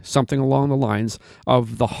say something along the lines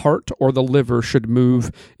of the heart or the liver should move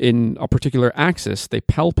in a particular axis, they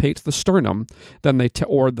palpate the sternum, then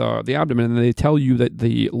or the abdomen, and they tell you that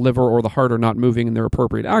the liver or the heart are not moving in their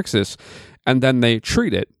appropriate axis, and then they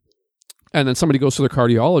treat it. And then somebody goes to the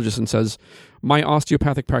cardiologist and says, my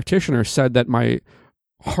osteopathic practitioner said that my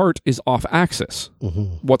heart is off axis.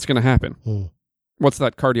 Mm-hmm. What's going to happen? Mm. What's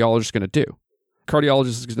that cardiologist going to do? Cardiologist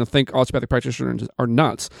is going to think osteopathic practitioners are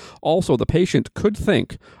nuts. Also, the patient could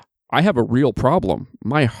think, I have a real problem.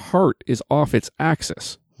 My heart is off its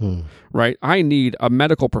axis, right? I need a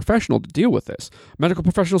medical professional to deal with this. Medical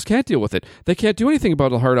professionals can't deal with it. They can't do anything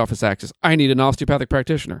about a heart off its axis. I need an osteopathic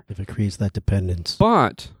practitioner. If it creates that dependence.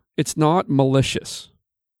 But it's not malicious.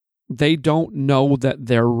 They don't know that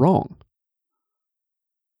they're wrong.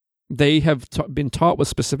 They have been taught with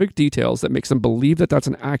specific details that makes them believe that that's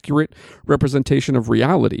an accurate representation of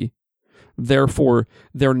reality. Therefore,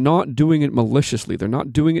 they're not doing it maliciously. They're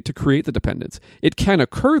not doing it to create the dependence. It can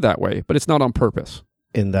occur that way, but it's not on purpose.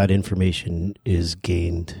 And that information is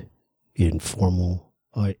gained in formal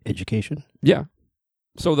education? Yeah.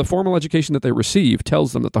 So the formal education that they receive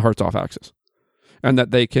tells them that the heart's off axis. And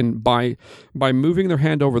that they can, by moving their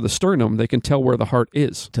hand over the sternum, they can tell where the heart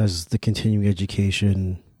is. Does the continuing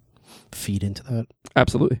education feed into that?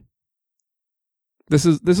 Absolutely. This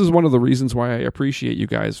is one of the reasons why I appreciate you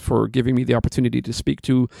guys for giving me the opportunity to speak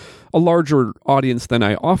to a larger audience than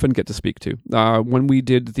I often get to speak to. When we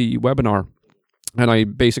did the webinar, and I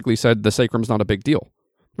basically said the sacrum's not a big deal,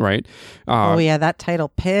 right? Oh yeah, that title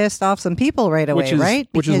pissed off some people right away, right?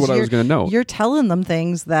 Which is what I was going to know. You're telling them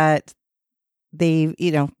things that they,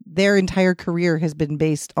 their entire career has been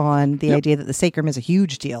based on the idea that the sacrum is a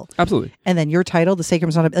huge deal. Absolutely. And then your title, the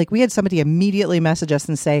sacrum's not we had somebody immediately message us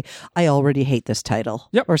and say, I already hate this title.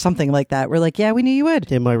 Yep. Or something like that. We're like, yeah, we knew you would.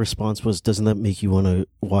 And my response was, doesn't that make you want to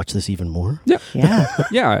watch this even more? Yeah. Yeah.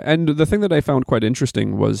 Yeah. And the thing that I found quite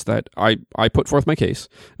interesting was that I put forth my case.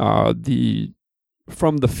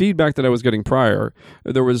 From the feedback that I was getting prior,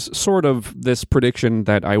 there was sort of this prediction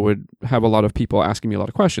that I would have a lot of people asking me a lot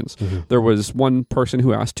of questions. Mm-hmm. There was one person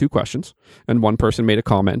who asked 2 questions, and one person made a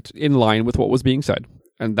comment in line with what was being said,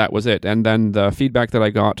 and that was it. And then the feedback that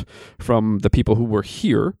I got from the people who were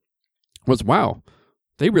here was, wow,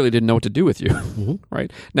 they really didn't know what to do with you, mm-hmm.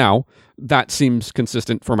 Right? Now, that seems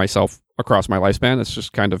consistent for myself across my lifespan. It's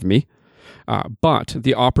just kind of me. But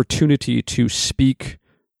the opportunity to speak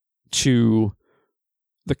to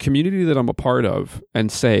the community that I'm a part of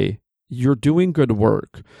and say, you're doing good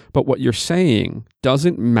work, but what you're saying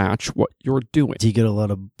doesn't match what you're doing. Do you get a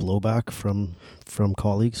lot of blowback from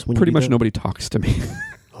colleagues? When Pretty much nobody talks to me.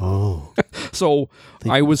 Oh. So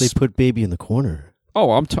they put baby in the corner.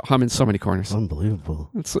 Oh, I'm in so many corners.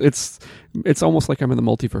 Unbelievable. It's almost like I'm in the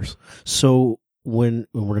multiverse. So when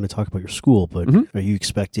we're going to talk about your school, but mm-hmm. Are you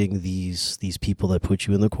expecting these people that put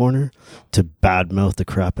you in the corner to badmouth the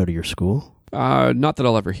crap out of your school? Not that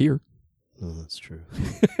I'll ever hear. No, that's true.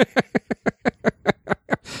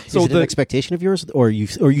 So is it an expectation of yours, or you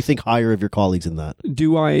think higher of your colleagues in that?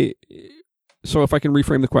 So if I can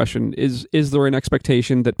reframe the question, is there an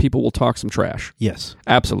expectation that people will talk some trash? Yes.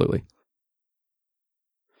 Absolutely.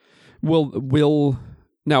 Will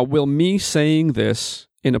me saying this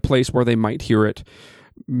in a place where they might hear it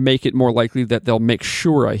make it more likely that they'll make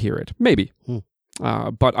sure I hear it? Maybe.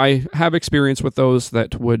 But I have experience with those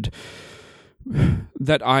that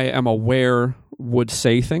I am aware would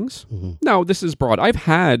say things. Mm-hmm. Now, this is broad. I've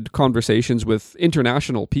had conversations with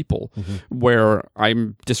international people mm-hmm. where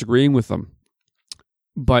I'm disagreeing with them,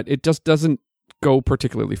 but it just doesn't go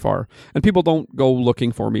particularly far. And people don't go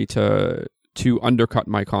looking for me to undercut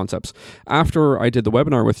my concepts. After I did the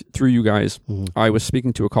webinar through you guys, mm-hmm. I was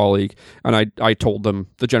speaking to a colleague, and I told them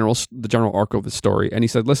the general arc of the story, and he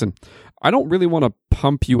said, listen, I don't really want to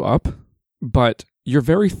pump you up, but you're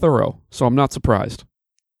very thorough, so I'm not surprised.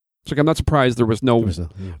 It's like I'm not surprised there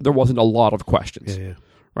wasn't a lot of questions. Yeah.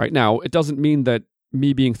 Right now, it doesn't mean that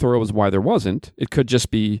me being thorough is why there wasn't. It could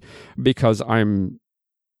just be because I'm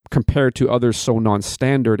compared to others so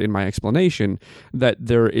non-standard in my explanation that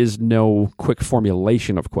there is no quick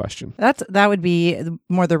formulation of question. That would be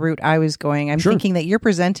more the route I was going. I'm Sure. thinking that you're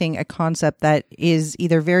presenting a concept that is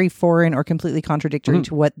either very foreign or completely contradictory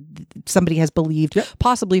to what somebody has believed,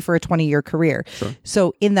 possibly for a 20-year career. Sure.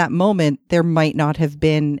 So in that moment, there might not have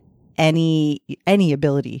been any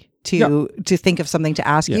ability to think of something to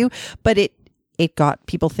ask you, but it got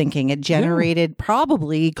people thinking. It generated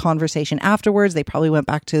probably conversation afterwards. They probably went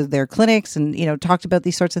back to their clinics and, talked about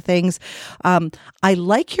these sorts of things. I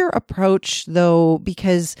like your approach though,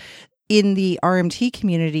 because in the RMT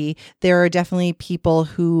community, there are definitely people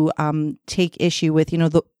who take issue with,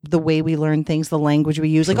 the way we learn things, the language we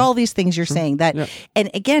use, like all these things you're saying that. Yeah. And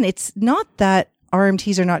again, it's not that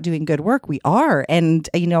RMTs are not doing good work. We are. And,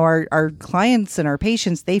 our clients and our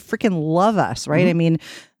patients, they freaking love us, right? I mean,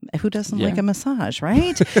 who doesn't like a massage,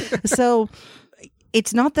 right? So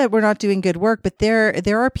it's not that we're not doing good work, but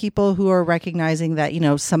there are people who are recognizing that,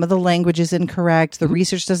 some of the language is incorrect. The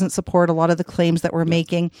research doesn't support a lot of the claims that we're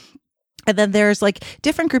making. And then there's like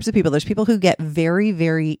different groups of people. There's people who get very,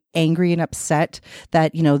 very angry and upset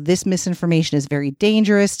that, this misinformation is very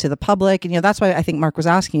dangerous to the public. And, that's why I think Mark was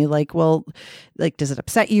asking you, does it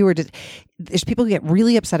upset you? Or there's people who get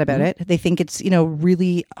really upset about it. They think it's,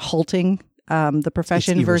 really halting the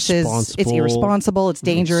profession versus it's irresponsible, it's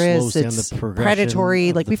dangerous, it's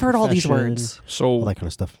predatory. Like we've heard all these words. So all that kind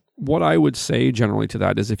of stuff. What I would say generally to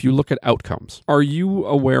that is if you look at outcomes, are you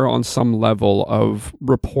aware on some level of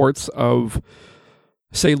reports of,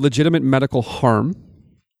 say, legitimate medical harm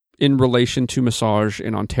in relation to massage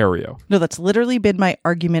in Ontario? No, that's literally been my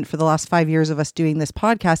argument for the last 5 years of us doing this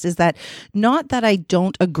podcast, is that not that I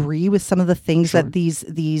don't agree with some of the things that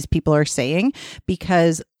these people are saying,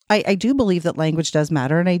 because I do believe that language does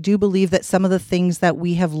matter. And I do believe that some of the things that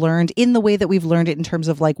we have learned in the way that we've learned it in terms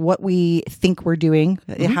of like what we think we're doing,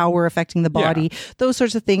 how we're affecting the body, those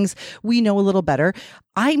sorts of things, we know a little better.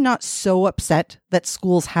 I'm not so upset that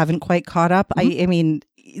schools haven't quite caught up. I mean,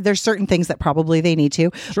 there's certain things that probably they need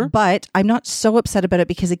to, but I'm not so upset about it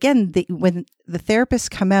because again, when the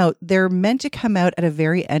therapists come out, they're meant to come out at a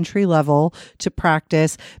very entry level to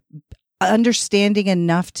practice, understanding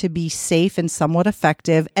enough to be safe and somewhat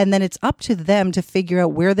effective. And then it's up to them to figure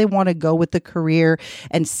out where they want to go with the career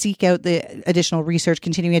and seek out the additional research,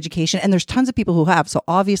 continuing education. And there's tons of people who have. So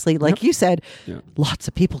obviously, like you said, lots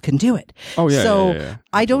of people can do it. Oh, yeah. So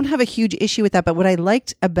I don't have a huge issue with that. But what I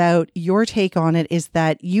liked about your take on it is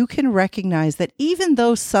that you can recognize that even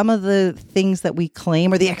though some of the things that we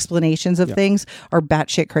claim or the explanations of things are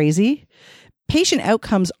batshit crazy, patient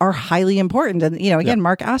outcomes are highly important. And, again,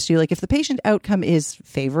 Mark asked you, like, if the patient outcome is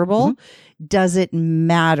favorable, does it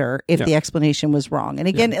matter if the explanation was wrong? And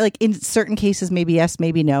again, like in certain cases, maybe yes,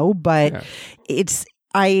 maybe no, but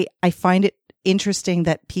I find it interesting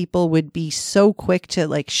that people would be so quick to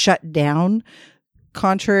like shut down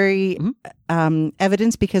contrary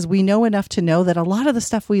evidence, because we know enough to know that a lot of the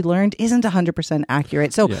stuff we learned isn't 100%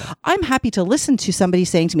 accurate. So I'm happy to listen to somebody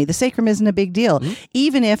saying to me, the sacrum isn't a big deal.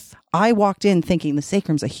 Even if I walked in thinking the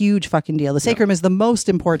sacrum's a huge fucking deal. The sacrum is the most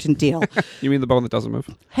important deal. You mean the bone that doesn't move?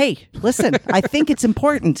 Hey, listen, I think it's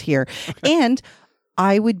important here. And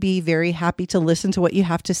I would be very happy to listen to what you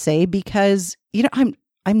have to say because,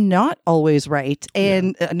 I'm not always right.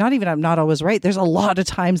 And not even I'm not always right. There's a lot of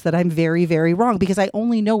times that I'm very, very wrong because I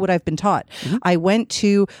only know what I've been taught. I went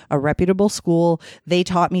to a reputable school. They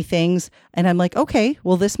taught me things. And I'm like, okay,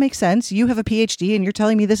 well, this makes sense. You have a PhD and you're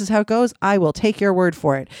telling me this is how it goes. I will take your word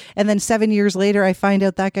for it. And then 7 years later, I find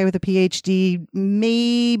out that guy with a PhD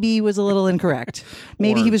maybe was a little incorrect.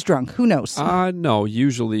 Maybe he was drunk. Who knows? No,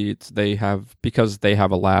 usually because they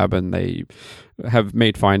have a lab and they have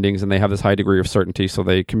made findings and they have this high degree of certainty, so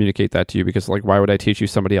they communicate that to you because, like, why would I teach you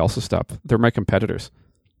somebody else's stuff? They're my competitors.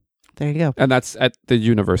 There you go. And that's at the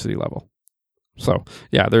university level. So,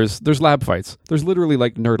 yeah, there's lab fights. There's literally,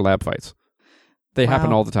 like, nerd lab fights. They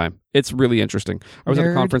happen all the time. It's really interesting. I was at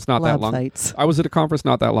a conference not that long. I was at a conference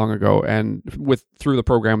not that long ago, and through the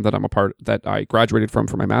program that I'm a part that I graduated from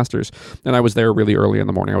for my master's, and I was there really early in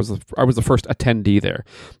the morning. I was the first attendee there,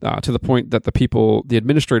 to the point that the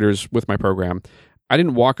administrators with my program, I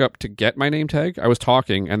didn't walk up to get my name tag. I was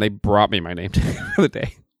talking, and they brought me my name tag for the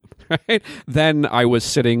day. Right? Then I was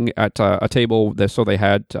sitting at a table, so they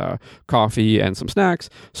had coffee and some snacks.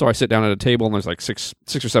 So I sit down at a table, and there's like six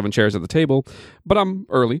or seven chairs at the table. But I'm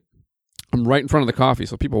early. I'm right in front of the coffee,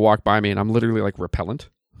 so people walk by me, and I'm literally like repellent.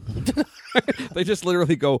 They just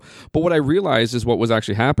literally go. But what I realized is what was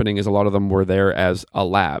actually happening is a lot of them were there as a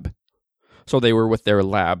lab. So they were with their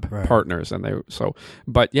lab partners, and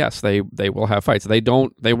but yes, they will have fights. They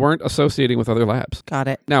weren't associating with other labs. Got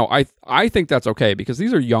it. Now, I think that's okay because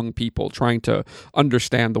these are young people trying to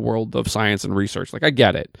understand the world of science and research. Like, I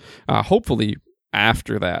get it. Hopefully,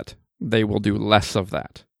 after that, they will do less of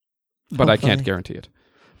that, but I can't guarantee it.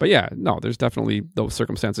 But yeah, no, there's definitely those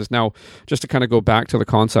circumstances. Now, just to kind of go back to the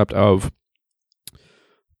concept of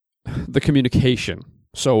the communication.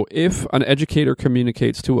 So if an educator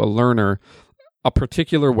communicates to a learner a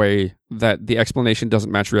particular way that the explanation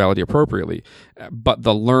doesn't match reality appropriately, but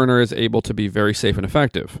the learner is able to be very safe and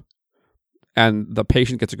effective, and the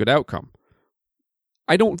patient gets a good outcome,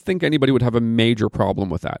 I don't think anybody would have a major problem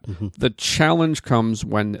with that. Mm-hmm. The challenge comes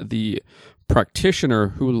when the practitioner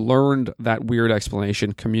who learned that weird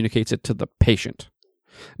explanation communicates it to the patient.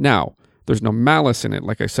 Now, there's no malice in it,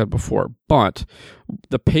 like I said before, but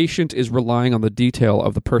the patient is relying on the detail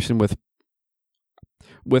of the person with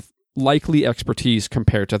likely expertise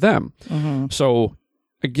compared to them. Mm-hmm. So,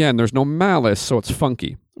 again, there's no malice, so it's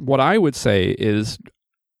funky. What I would say is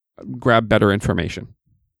grab better information.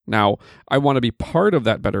 Now, I want to be part of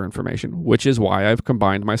that better information, which is why I've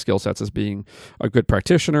combined my skill sets as being a good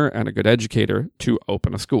practitioner and a good educator to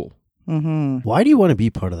open a school. Mm-hmm. Why do you want to be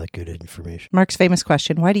part of that good information? Mark's famous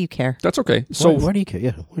question, why do you care? That's okay. So why do you care?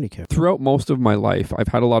 Yeah, why do you care? Throughout most of my life, I've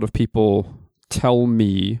had a lot of people tell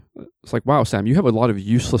me, it's like, wow, Sam, you have a lot of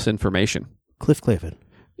useless information. Cliff Clavin.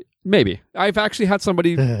 Maybe. I've actually had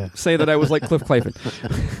somebody say that I was like Cliff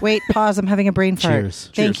Clavin. Wait, pause. I'm having a brain fart. Cheers.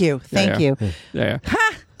 Thank you. Thank you. Yeah.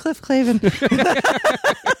 Ha! Cliff Clavin.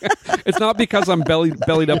 It's not because I'm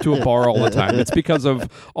bellied up to a bar all the time. It's because of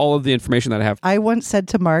all of the information that I have. I once said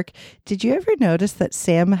to Mark, did you ever notice that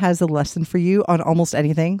Sam has a lesson for you on almost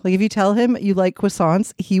anything? Like if you tell him you like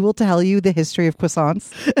croissants, he will tell you the history of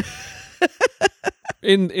croissants.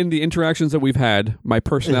 In the interactions that we've had, my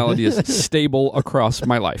personality is stable across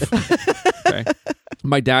my life. Okay.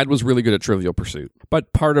 My dad was really good at Trivial Pursuit,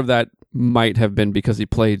 but part of that might have been because he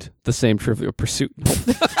played the same Trivial Pursuit.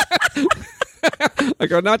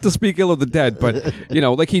 Like, not to speak ill of the dead, but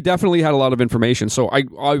like he definitely had a lot of information, so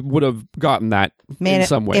I would have gotten that in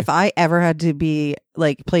some way. If I ever had to be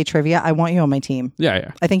play trivia, I want you on my team.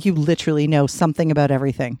 Yeah. I think you literally know something about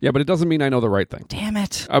everything. Yeah, but it doesn't mean I know the right thing. Damn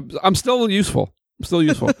it! I'm still useful. Still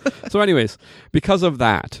useful. So anyways, because of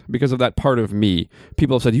that part of me,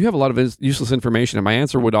 people have said, you have a lot of useless information. And my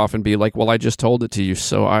answer would often be like, well, I just told it to you,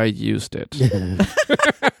 so I used it.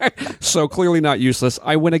 So clearly not useless.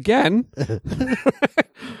 I win again.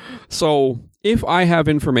 So if I have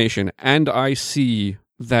information and I see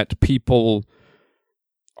that people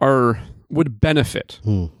would benefit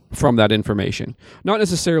from that information, not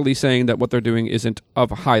necessarily saying that what they're doing isn't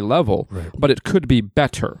of a high level, but it could be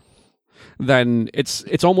better, then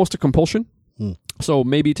it's almost a compulsion. So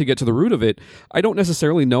maybe to get to the root of it, I don't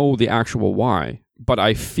necessarily know the actual why, but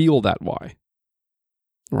I feel that why.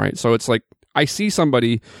 Right? So it's like I see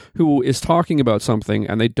somebody who is talking about something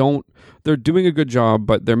and they're doing a good job,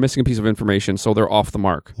 but they're missing a piece of information, so they're off the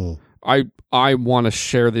mark. I want to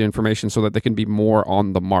share the information so that they can be more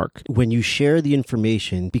on the mark. When you share the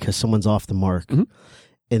information because someone's off the mark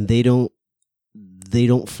and they don't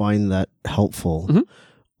find that helpple,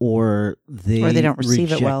 or they don't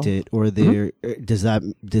receive reject it well, or they does that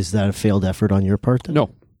a failed effort on your part then?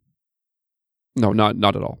 No,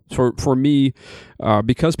 not at all. For me,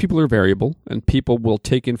 because people are variable and people will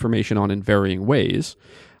take information on in varying ways,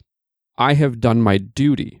 I have done my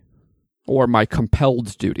duty or my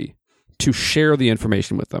compelled duty to share the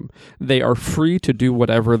information with them. They are free to do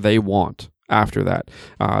whatever they want after that.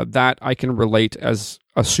 That I can relate as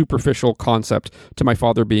a superficial concept to my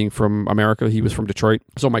father being from America. He was from Detroit.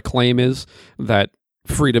 So my claim is that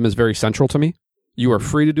freedom is very central to me. You are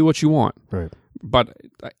free to do what you want. Right. But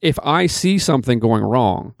if I see something going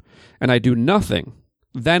wrong and I do nothing,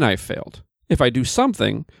 then I failed. If I do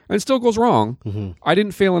something and it still goes wrong, I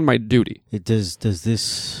didn't fail in my duty. Does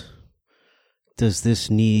this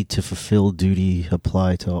need to fulfill duty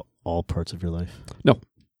apply to all parts of your life? No.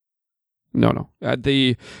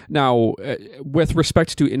 With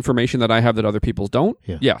respect to information that I have that other people don't,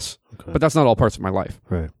 yes. Okay. But that's not all parts of my life.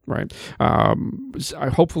 Right.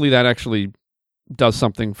 Hopefully that actually does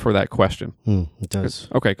something for that question. It does.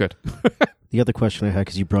 Okay, good. The other question I had,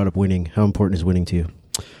 because you brought up winning, how important is winning to you?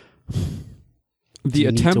 The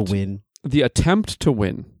attempt to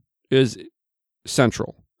win is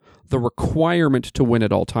central. The requirement to win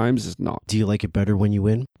at all times is not. Do you like it better when you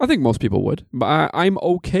win? I think most people would, but I'm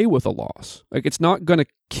okay with a loss. Like, it's not going to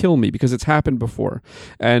kill me because it's happened before.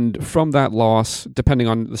 And from that loss, depending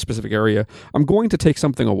on the specific area, I'm going to take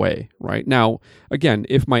something away, right? Now, again,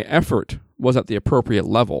 if my effort was at the appropriate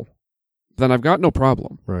level, then I've got no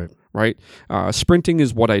problem. Right. Sprinting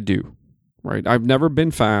is what I do. Right. I've never been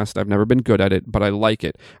fast. I've never been good at it, but I like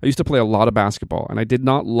it. I used to play a lot of basketball, and I did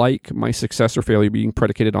not like my success or failure being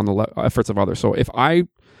predicated on the efforts of others. So if I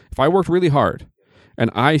worked really hard and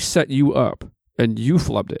I set you up and you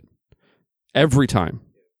flubbed it every time,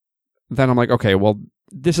 then I'm like, okay, well,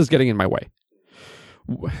 this is getting in my way.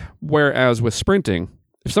 Whereas with sprinting,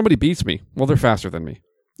 if somebody beats me, well, they're faster than me.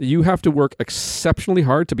 You have to work exceptionally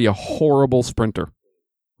hard to be a horrible sprinter.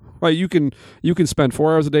 Right, you can spend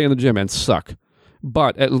 4 hours a day in the gym and suck,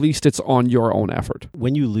 but at least it's on your own effort.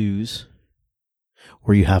 When you lose,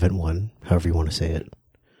 or you haven't won, however you want to say it,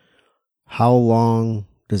 how long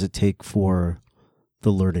does it take for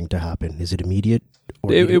the learning to happen? Is it immediate,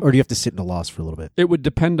 or do you have to sit in a loss for a little bit? It would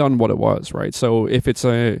depend on what it was, right? So if it's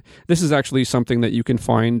this is actually something that you can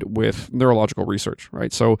find with neurological research,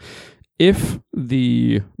 right? So if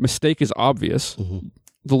the mistake is obvious,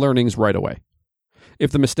 the learning's right away. If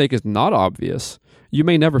the mistake is not obvious, you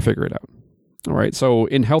may never figure it out. All right. So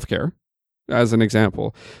in healthcare, as an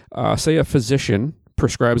example, say a physician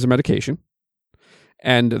prescribes a medication,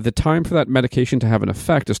 and the time for that medication to have an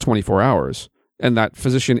effect is 24 hours, and that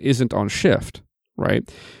physician isn't on shift,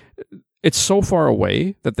 right? It's so far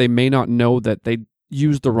away that they may not know that they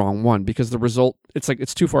used the wrong one, because the result,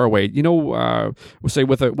 it's too far away. We'll say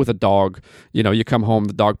with a dog, you come home,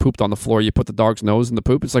 the dog pooped on the floor, you put the dog's nose in the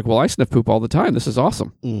poop. It's like, well, I sniff poop all the time. This is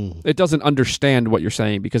awesome. It doesn't understand what you're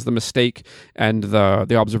saying because the mistake and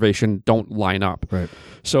the observation don't line up. Right.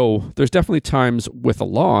 So there's definitely times with a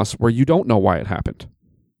loss where you don't know why it happened.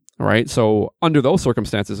 All right. So under those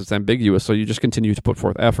circumstances, it's ambiguous. So you just continue to put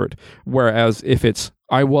forth effort. Whereas if it's,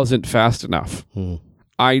 I wasn't fast enough,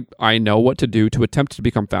 I know what to do to attempt to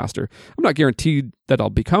become faster. I'm not guaranteed that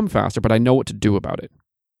I'll become faster, but I know what to do about it,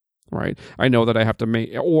 right? I know that I have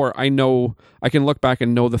to or I know I can look back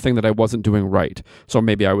and know the thing that I wasn't doing right. So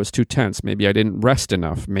maybe I was too tense. Maybe I didn't rest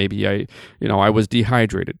enough. Maybe I was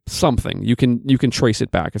dehydrated. Something. You can trace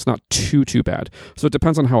it back. It's not too bad. So it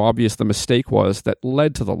depends on how obvious the mistake was that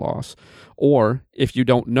led to the loss. Or if you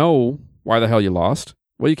don't know why the hell you lost,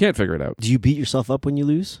 well, you can't figure it out. Do you beat yourself up when you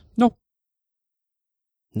lose? No.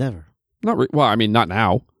 Never. Well, I mean, not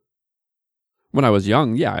now. When I was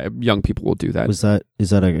young, yeah, young people will do that. Is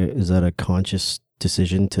that a conscious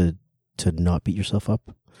decision to not beat yourself up,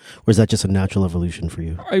 or is that just a natural evolution for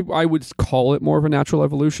you? I would call it more of a natural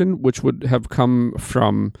evolution, which would have come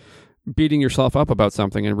from beating yourself up about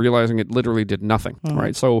something and realizing it literally did nothing.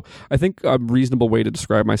 Right. So I think a reasonable way to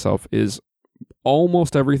describe myself is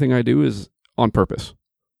almost everything I do is on purpose.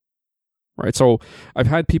 Right. So I've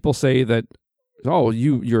had people say that, oh,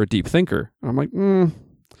 you're a deep thinker. And I'm like,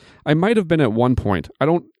 I might have been at one point.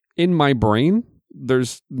 In my brain,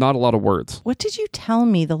 there's not a lot of words. What did you tell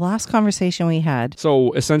me the last conversation we had?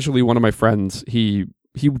 So essentially, one of my friends, he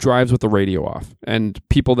drives with the radio off, and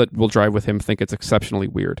people that will drive with him think it's exceptionally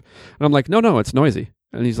weird. And I'm like, no, it's noisy.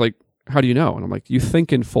 And he's like, how do you know? And I'm like, you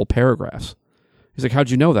think in full paragraphs. He's like, how'd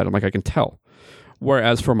you know that? I'm like, I can tell.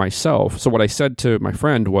 Whereas for myself, so what I said to my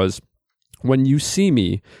friend was, when you see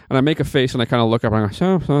me and I make a face and I kind of look up and I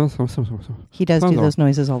go, he does do those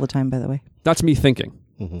noises all the time, by the way. That's me thinking.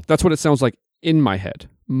 That's what it sounds like in my head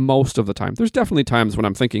most of the time. There's definitely times when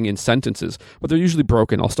I'm thinking in sentences, but they're usually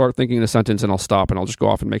broken. I'll start thinking in a sentence and I'll stop and I'll just go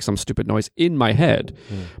off and make some stupid noise in my head.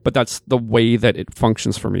 But that's the way that it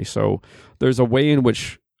functions for me. So there's a way in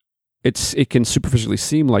which it can superficially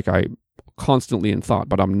seem like I'm constantly in thought,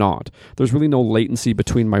 but I'm not. There's really no latency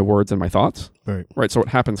between my words and my thoughts. Right. So it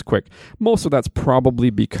happens quick. Most of that's probably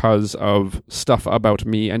because of stuff about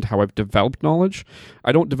me and how I've developed knowledge.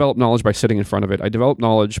 I don't develop knowledge by sitting in front of it. I develop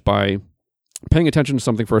knowledge by paying attention to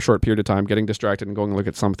something for a short period of time, getting distracted and going to look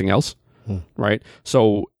at something else. Right.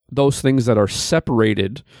 So those things that are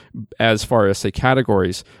separated as far as, say,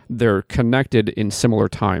 categories, they're connected in similar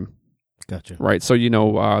time. Gotcha. Right. So,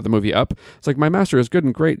 the movie Up, it's like, my master is good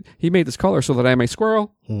and great. He made this color so that I am a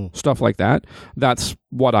squirrel. Stuff like that. That's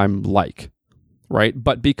what I'm like. Right.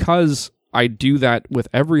 But because I do that with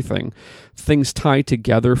everything, things tie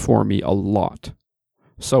together for me a lot.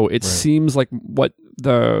 So it seems like what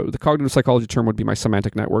the cognitive psychology term would be my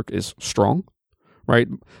semantic network is strong. Right?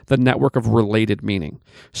 The network of related meaning.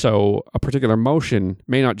 So a particular motion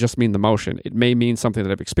may not just mean the motion. It may mean something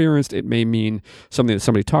that I've experienced. It may mean something that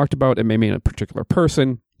somebody talked about. It may mean a particular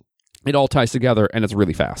person. It all ties together and it's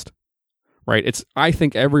really fast. Right? I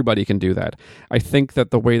think everybody can do that. I think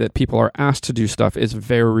that the way that people are asked to do stuff is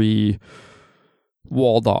very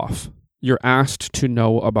walled off. You're asked to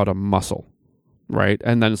know about a muscle. Right?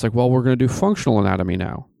 And then it's like, well, we're going to do functional anatomy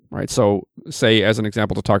now. right? So say, as an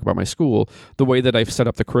example, to talk about my school, the way that I've set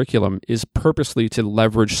up the curriculum is purposely to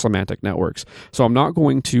leverage semantic networks. So I'm not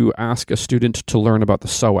going to ask a student to learn about the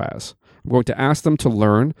psoas. I'm going to ask them to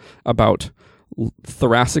learn about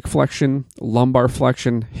thoracic flexion, lumbar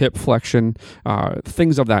flexion, hip flexion,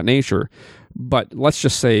 things of that nature. But let's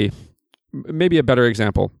just say, maybe a better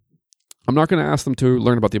example, I'm not going to ask them to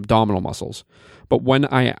learn about the abdominal muscles. But when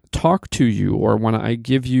I talk to you or when I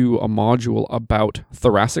give you a module about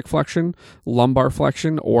thoracic flexion, lumbar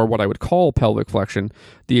flexion, or what I would call pelvic flexion,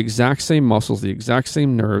 the exact same muscles, the exact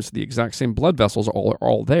same nerves, the exact same blood vessels are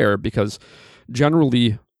all there, because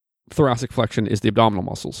generally thoracic flexion is the abdominal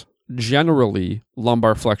muscles. Generally,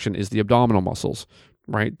 lumbar flexion is the abdominal muscles,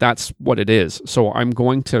 right? That's what it is. So I'm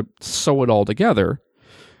going to sew it all together,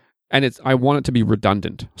 and I want it to be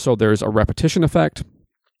redundant. So there's a repetition effect,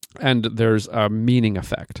 and there's a meaning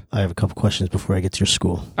effect. I have a couple questions before I get to your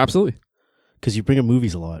school. Absolutely. Because you bring up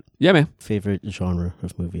movies a lot. Yeah, man. Favorite genre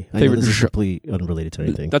of movie? I know this is completely unrelated to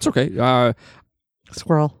anything. That's okay.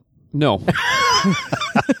 Squirrel. No.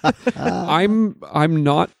 I'm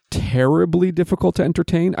not terribly difficult to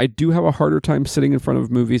entertain. I do have a harder time sitting in front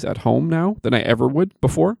of movies at home now than I ever would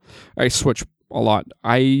before. I switch a lot.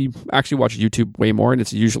 I actually watch YouTube way more, and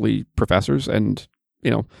it's usually professors and,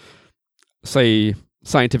 say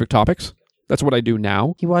scientific topics. That's what I do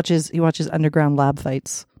now. He watches underground lab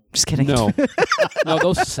fights. Just kidding. No,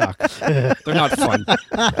 those suck. They're not fun.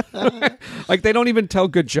 Like, they don't even tell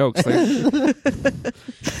good jokes. Fuck.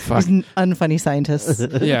 These unfunny scientists.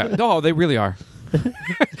 Yeah, no, they really are.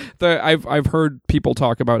 I've heard people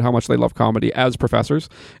talk about how much they love comedy as professors,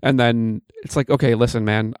 and then it's like, okay, listen,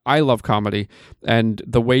 man, I love comedy, and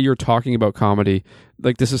the way you're talking about comedy,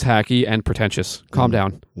 like, this is hacky and pretentious. Calm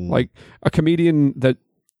down. Like, a comedian that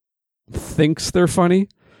thinks they're funny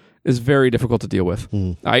is very difficult to deal with.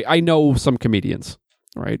 I know some comedians,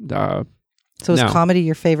 right? So is comedy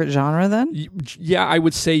your favorite genre then? Yeah, I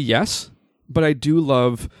would say yes, but I do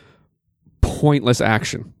love pointless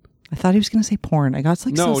action. I thought he was going to say porn. I got so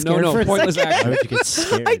scared for a pointless second. action. Why would you get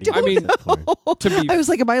scared? I was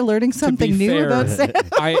like, am I learning something new fair, about Sam?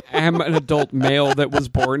 I am an adult male that was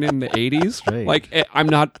born in the 80s. Right. Like, I'm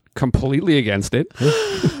not completely against it.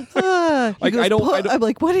 Like, goes, I don't. I'm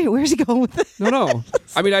like, where's he going with this? No.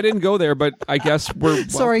 I mean, I didn't go there, but I guess we're...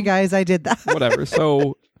 Sorry, guys, I did that. Whatever.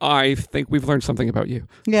 So I think we've learned something about you.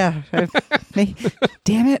 Yeah.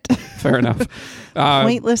 Damn it. Fair enough.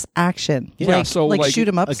 Pointless action. Yeah, so like shoot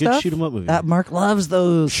 'em up a stuff. good shoot 'em up movie. Mark loves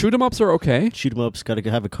those. Shoot 'em ups are okay. Shoot 'em ups. Got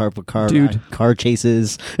to have a car Dude. car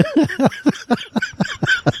chases.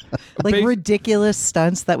 Like ridiculous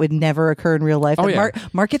stunts that would never occur in real life. Oh, And yeah.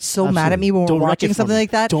 Mark gets so mad at me when Don't we're wreck watching it for something me.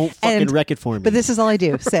 like that. Don't fucking wreck it for me. But this is all I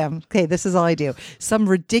do, Sam. Okay, this is all I do. Some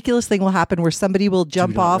ridiculous thing will happen where somebody will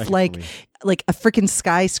jump not off wreck it for like a freaking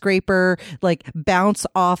skyscraper, like bounce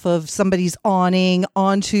off of somebody's awning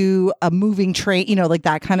onto a moving train, like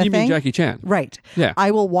that kind of You thing. mean Jackie Chan? Right. Yeah. I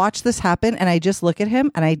will watch this happen and I just look at him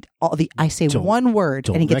and I say one word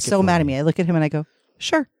and he gets so mad at me. I look at him and I go,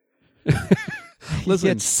 sure. Listen,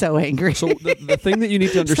 He gets so angry. So the thing that you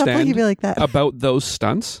need to Stop looking understand at me like that. about those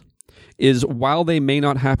stunts is, while they may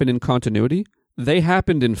not happen in continuity, they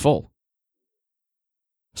happened in full.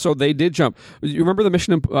 So they did jump. You remember the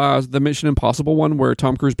Mission Impossible one where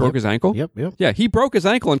Tom Cruise broke his ankle? Yep. Yeah, he broke his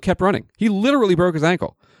ankle and kept running. He literally broke his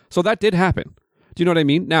ankle. So that did happen. Do you know what I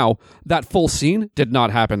mean? Now, that full scene did not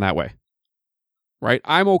happen that way. Right?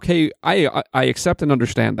 I'm okay. I accept and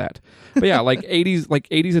understand that. But yeah, like 80s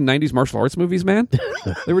and 90s martial arts movies, man,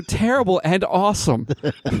 they were terrible and awesome.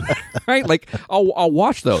 Right? Like, I'll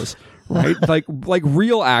watch those. Right? Like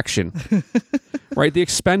real action. Right? The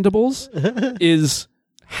Expendables is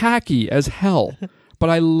hacky as hell, but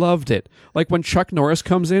I loved it. Like when Chuck Norris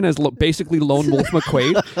comes in as basically Lone Wolf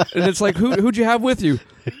McQuade, and it's like, who'd you have with you?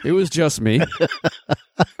 It was just me.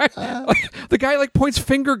 Like, the guy points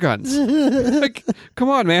finger guns. Like, come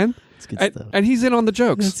on, man. It's good stuff. And he's in on the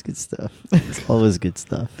jokes. That's good stuff. It's always good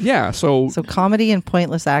stuff. Yeah. So comedy and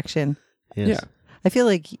pointless action. Yes. Yeah. I feel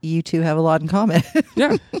like you two have a lot in common.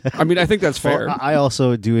 Yeah. I mean, I think that's fair. Well, I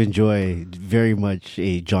also do enjoy very much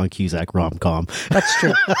a John Cusack rom-com. That's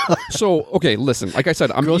true. So, okay, listen. Like I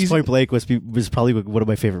said, I'm Grosse easy. Point Blank was probably one of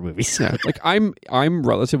my favorite movies. Yeah, like I'm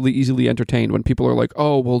relatively easily entertained when people are like,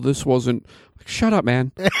 "Oh, well, this wasn't." Like, shut up,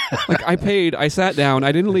 man. Like, I paid, I sat down,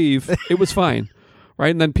 I didn't leave. It was fine,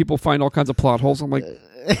 right? And then people find all kinds of plot holes. I'm like,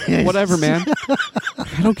 whatever, man.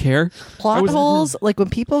 I don't care. Plot holes, like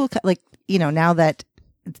when people now that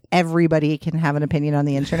everybody can have an opinion on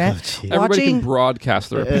the internet. Everybody can broadcast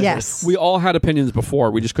their opinions. Yes. We all had opinions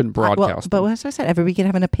before. We just couldn't broadcast But them. as I said, everybody can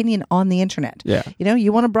have an opinion on the internet. Yeah. You know,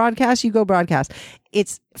 you want to broadcast, you go broadcast.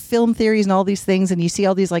 It's film theories and all these things, and you see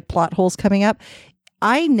all these like plot holes coming up.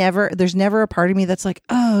 There's never a part of me that's like,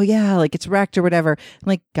 oh yeah, like it's wrecked or whatever. I'm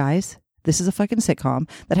like, guys, this is a fucking sitcom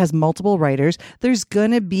that has multiple writers. There's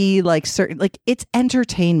gonna be like certain, like, it's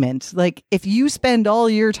entertainment. Like, if you spend all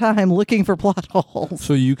your time looking for plot holes.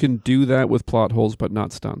 So you can do that with plot holes, but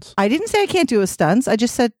not stunts. I didn't say I can't do it with stunts. I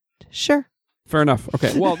just said, sure. Fair enough.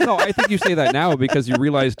 Okay. Well, no, I think you say that now because you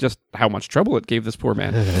realize just how much trouble it gave this poor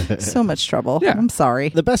man. So much trouble. Yeah. I'm sorry.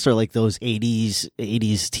 The best are like those 80s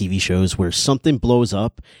TV shows where something blows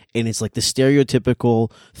up and it's like the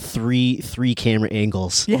stereotypical three camera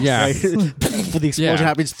angles. Yes. Yeah. Right? The explosion Yeah.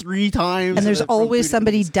 happens 3 times. And there's from always 3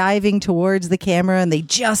 somebody diving towards the camera, and they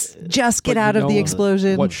just get But out you of the know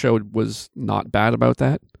explosion. What show was not bad about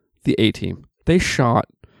that? The A-Team. They shot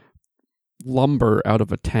lumber out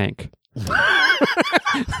of a tank.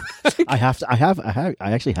 I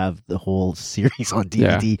actually have the whole series on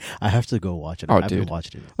DVD. I have to go watch it. I haven't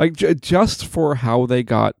watched it. Like just for how they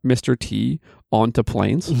got Mr. T onto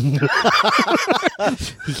planes. He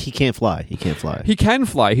can't fly. He can't fly. He can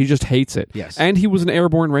fly. He just hates it. Yes. And he was an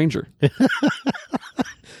airborne ranger. Look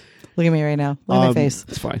at me right now. Look at my face.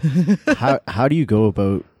 It's fine. How do you go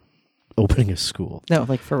about opening a school? No,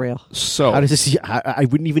 like for real. So How does this? I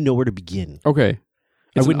wouldn't even know where to begin. okay.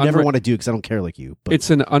 I It's would an never want to do it because I don't care like you. But It's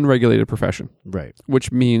an unregulated profession, right.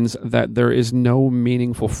 which means that there is no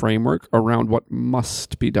meaningful framework around what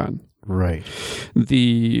must be done. Right.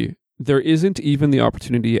 There isn't even the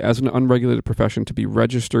opportunity as an unregulated profession to be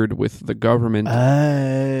registered with the government.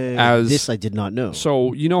 As- This I did not know.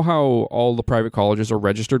 So you know how all the private colleges are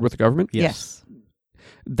registered with the government? Yes.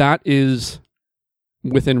 That is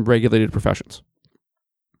within regulated professions.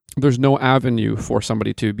 There's no avenue for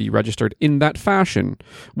somebody to be registered in that fashion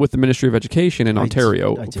with the Ministry of Education in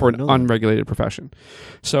Ontario I didn't for an know that. unregulated profession.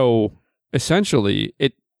 So essentially,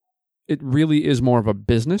 it really is more of a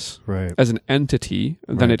business Right. as an entity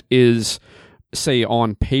than Right. it is, say,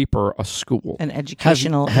 on paper, a school. An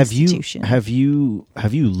educational have institution. you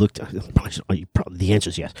looked? The answer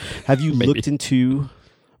is yes. Have you Maybe. looked into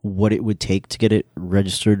what it would take to get it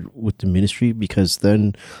registered with the ministry? Because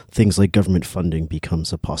then things like government funding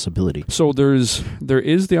becomes a possibility. So there is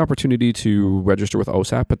the opportunity to register with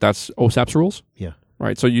OSAP, but that's OSAP's rules, Yeah.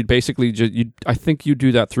 right? So you'd basically I think you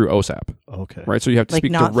do that through OSAP, Okay. right? So you have to like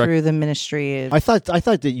speak not direct. through the Ministry of... I thought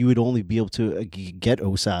that you would only be able to get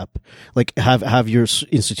OSAP, like have your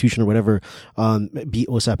institution or whatever be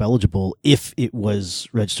OSAP eligible if it was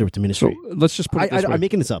registered with the So ministry. let's just put it this way. I'm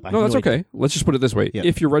making this up. I No, have that's idea. okay. Let's just put it this way. Yeah.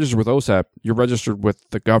 If you're registered with OSAP, you're registered with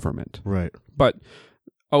the government. Right. But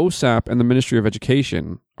OSAP and the Ministry of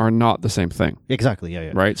Education are not the same thing, Exactly.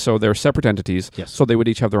 Yeah. right? So they're separate entities, Yes. so they would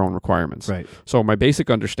each have their own requirements. Right. So my basic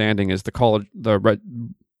understanding is the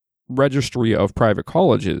registry of private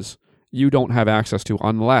colleges, you don't have access to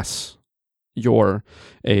unless you're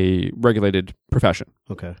a regulated profession.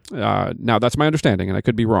 Okay. Now that's my understanding, and I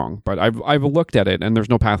could be wrong, but I've looked at it, and there's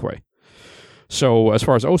no pathway. So as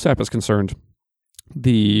far as OSAP is concerned,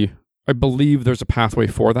 I believe there's a pathway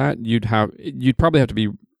for that. You'd probably have to be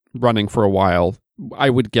running for a while, I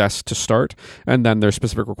would guess, to start, and then there's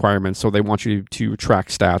specific requirements. So they want you to track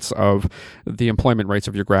stats of the employment rates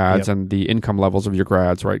of your grads Yep. and the income levels of your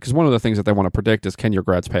grads, right? Because one of the things that they want to predict is, can your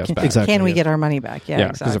grads pay us back? Exactly. Can we yeah. get our money back? Yeah,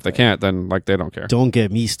 Because exactly. if they can't, then they don't care. Don't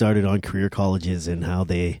get me started on career colleges and how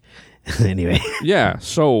they, anyway, Yeah.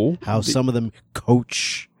 So how some of them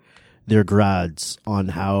coach their grads on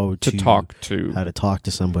how to talk to how to talk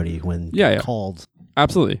to somebody when Yeah. called.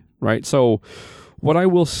 Absolutely. Right. So what I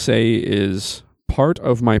will say is, part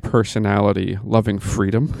of my personality loving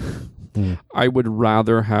freedom, I would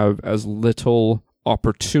rather have as little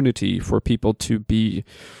opportunity for people to be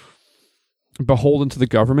beholden to the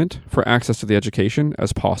government for access to the education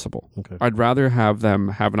as possible. Okay. I'd rather have them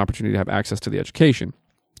have an opportunity to have access to the education.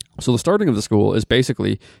 So the starting of the school is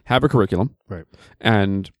basically have a curriculum Right.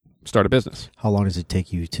 and start a business. How long does it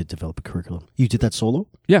take you to develop a curriculum? You did that solo?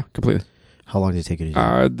 Yeah, completely. How long did it take you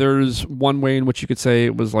to do? There's one way in which you could say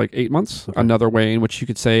it was like 8 months. Okay. Another way in which you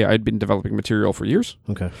could say I'd been developing material for years,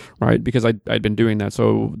 Okay. right? Because I'd been doing that.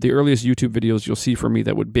 So the earliest YouTube videos you'll see from me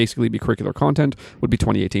that would basically be curricular content would be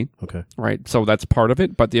 2018, Okay. right? So that's part of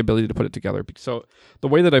it, but the ability to put it together. So the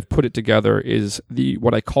way that I've put it together is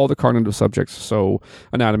what I call the cognitive subjects. So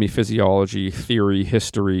anatomy, physiology, theory,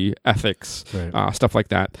 history, ethics, Right. stuff like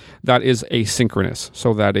that. That is asynchronous.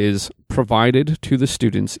 So that is provided to the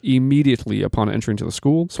students immediately upon entering to the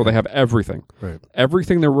school. So they have everything. Right.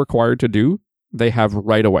 Everything they're required to do they have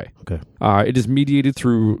right away. Okay. It is mediated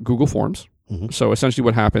through Google Forms. So essentially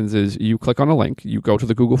what happens is you click on a link, you go to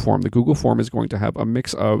the Google form. The Google form is going to have a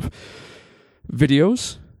mix of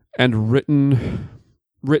videos and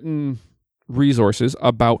written resources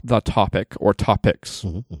about the topic or topics.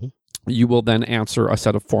 You will then answer a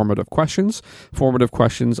set of formative questions. Formative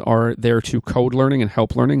questions are there to code learning and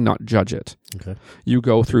help learning, not judge it. Okay. You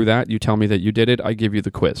go through that, you tell me that you did it, I give you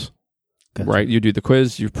the quiz. Gotcha. Right? You do the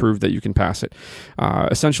quiz, you've proved that you can pass it.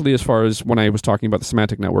 Essentially, as far as when I was talking about the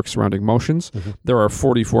semantic network surrounding motions, there are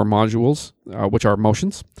 44 modules, which are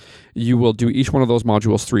motions. You will do each one of those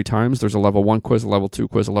modules 3 times. There's a level 1 quiz, a level 2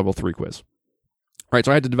 quiz, a level 3 quiz. Right,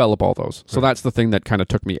 so I had to develop all those. So that's the thing that kind of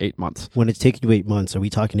took me 8 months. When it's taking you 8 months, are we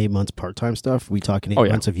talking 8 months part-time stuff? Are we talking 8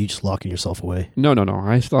 months of you just locking yourself away? No.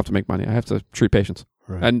 I still have to make money. I have to treat patients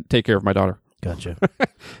and take care of my daughter. Gotcha.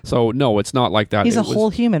 So, no, it's not like that. He's a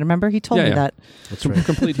whole human. Remember? He told me that. That's right.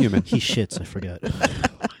 Complete human. He shits, I forget.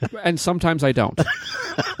 And sometimes I don't.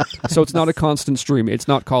 So it's not a constant stream. It's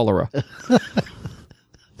not cholera.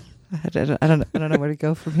 I don't know where to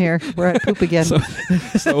go from here. We're at poop again. So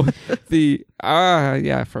fair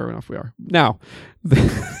enough. We are now.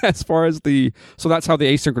 As far as so that's how the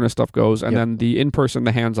asynchronous stuff goes, and then the in-person,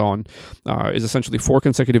 the hands-on, is essentially 4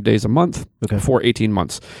 consecutive days a month for 18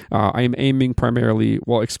 months. I am aiming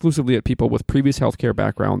exclusively at people with previous healthcare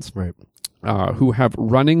backgrounds, right, who have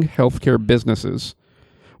running healthcare businesses,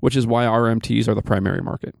 which is why RMTs are the primary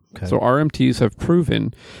market. Okay. So RMTs have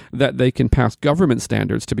proven that they can pass government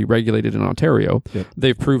standards to be regulated in Ontario. Yep.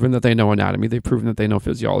 They've proven that they know anatomy. They've proven that they know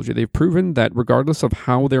physiology. They've proven that regardless of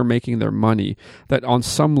how they're making their money, that on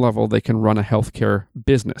some level they can run a healthcare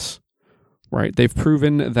business. Right? They've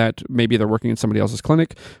proven that maybe they're working in somebody else's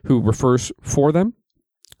clinic who refers for them.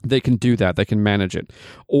 They can do that. They can manage it.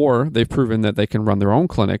 Or they've proven that they can run their own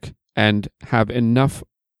clinic and have enough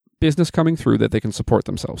business coming through that they can support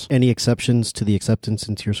themselves. Any exceptions to the acceptance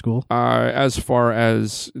into your school? As far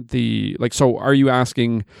as so are you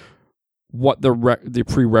asking what the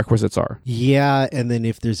prerequisites are? Yeah, and then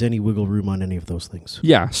if there's any wiggle room on any of those things.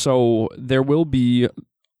 Yeah, so there will be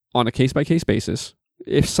on a case-by-case basis.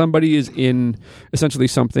 If somebody is in essentially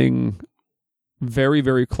something very,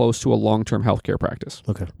 very close to a long-term healthcare practice,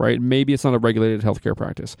 right? Maybe it's not a regulated healthcare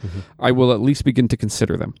practice. I will at least begin to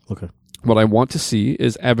consider them. Okay. What I want to see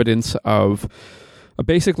is evidence of a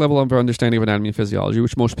basic level of understanding of anatomy and physiology,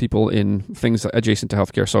 which most people in things adjacent to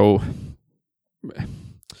healthcare. So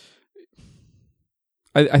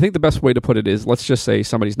I think the best way to put it is, let's just say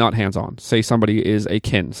somebody's not hands-on. Say somebody is a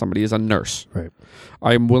kin, somebody is a nurse. Right.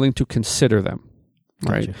 I'm willing to consider them.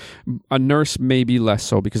 Right. Gotcha. A nurse may be less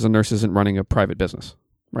so because a nurse isn't running a private business.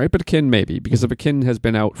 Right, but a kin maybe, because if a kin has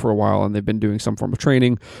been out for a while and they've been doing some form of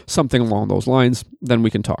training, something along those lines, then we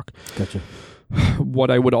can talk. Gotcha. What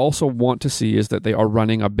I would also want to see is that they are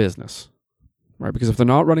running a business, right? Because if they're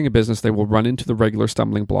not running a business, they will run into the regular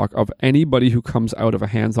stumbling block of anybody who comes out of a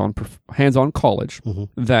hands-on college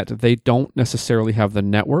that they don't necessarily have the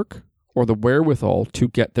network or the wherewithal to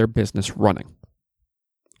get their business running.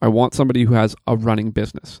 I want somebody who has a running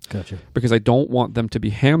business. Gotcha. Because I don't want them to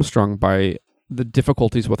be hamstrung by the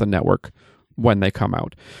difficulties with a network when they come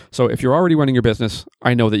out. So if you're already running your business,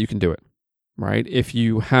 I know that you can do it, right? If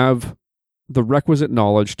you have the requisite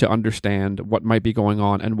knowledge to understand what might be going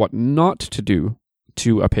on and what not to do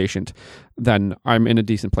to a patient, then I'm in a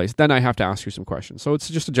decent place. Then I have to ask you some questions. So it's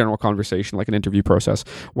just a general conversation, like an interview process,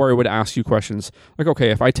 where I would ask you questions like,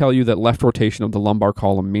 okay, if I tell you that left rotation of the lumbar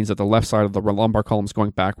column means that the left side of the lumbar column is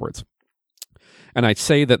going backwards, and I'd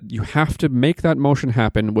say that you have to make that motion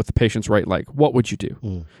happen with the patient's right leg, what would you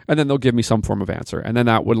do? And then they'll give me some form of answer. And then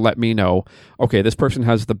that would let me know, okay, this person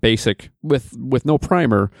has the basic, with no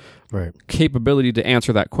primer, capability to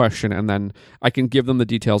answer that question. And then I can give them the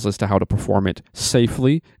details as to how to perform it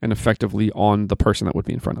safely and effectively on the person that would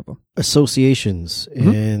be in front of them. Associations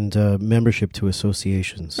and membership to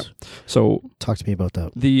associations. So talk to me about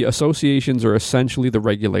that. The associations are essentially the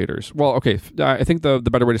regulators. Well, okay, I think the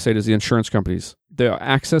better way to say it is the insurance companies. The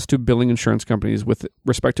access to billing insurance companies with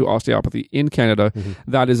respect to osteopathy in Canada,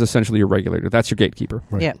 that is essentially your regulator. That's your gatekeeper.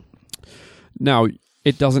 Right. Yeah. Now,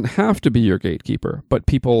 it doesn't have to be your gatekeeper, but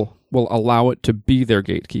people will allow it to be their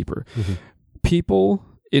gatekeeper. People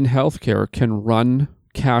in healthcare can run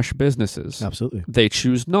cash businesses. Absolutely. They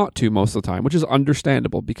choose not to most of the time, which is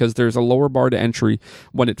understandable because there's a lower bar to entry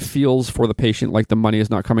when it feels for the patient like the money is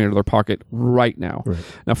not coming out of their pocket right now. Right.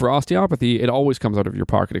 Now, for osteopathy, it always comes out of your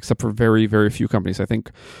pocket, except for very, very few companies. I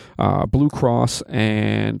think Blue Cross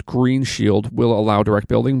and Green Shield will allow direct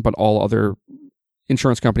billing, but all other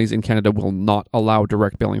insurance companies in Canada will not allow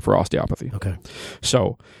direct billing for osteopathy. Okay.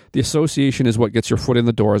 So the association is what gets your foot in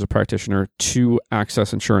the door as a practitioner to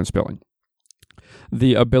access insurance billing.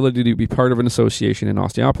 The ability to be part of an association in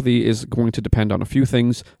osteopathy is going to depend on a few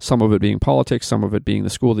things, some of it being politics, some of it being the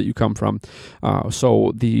school that you come from.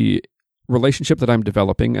 So the relationship that I'm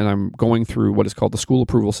developing, and I'm going through what is called the school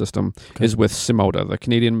approval system, is with CIMOTA, the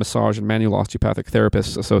Canadian Massage and Manual Osteopathic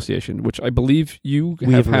Therapists Association, which I believe you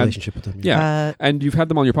We have a had. relationship with them. Yeah, and you've had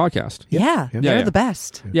them on your podcast. Yeah, they're Yeah. the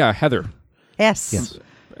best. Yeah, Heather, Yes. Yes.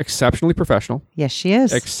 exceptionally professional, Yes, she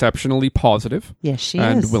is. exceptionally positive, Yes, she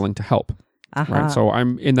and is. willing to help. Uh-huh. Right, so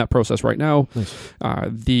I'm in that process right now.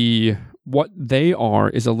 Nice. What they are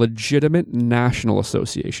is a legitimate national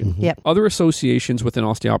association. Yep. Other associations within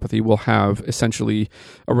osteopathy will have essentially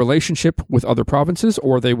a relationship with other provinces,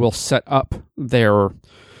 or they will set up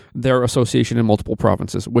their association in multiple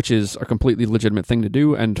provinces, which is a completely legitimate thing to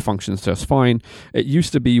do and functions just fine. It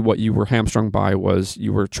used to be what you were hamstrung by was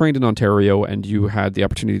you were trained in Ontario and you had the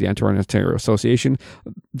opportunity to enter an Ontario association.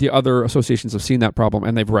 The other associations have seen that problem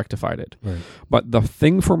and they've rectified it. Right. But the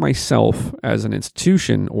thing for myself as an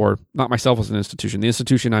institution, or not myself as an institution, the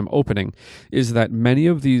institution I'm opening, is that many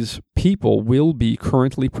of these people will be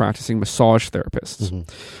currently practicing massage therapists.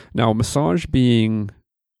 Now, massage being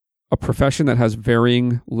a profession that has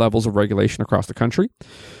varying levels of regulation across the country.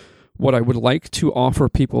 What I would like to offer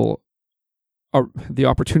people the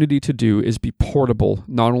opportunity to do is be portable,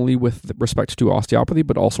 not only with respect to osteopathy,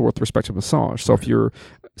 but also with respect to massage. So if you're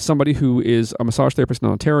somebody who is a massage therapist in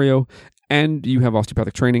Ontario and you have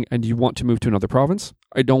osteopathic training and you want to move to another province,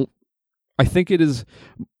 I think it is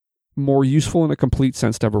more useful in a complete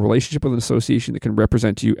sense to have a relationship with an association that can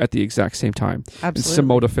represent you at the exact same time. Absolutely. And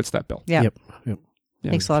CIMOTA fits that bill. Yeah. Yep. Yeah.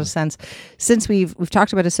 Makes a lot of sense. Since we've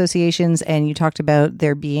talked about associations and you talked about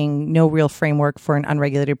there being no real framework for an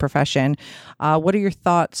unregulated profession, what are your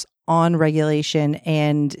thoughts on regulation?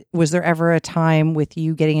 And was there ever a time with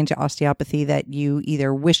you getting into osteopathy that you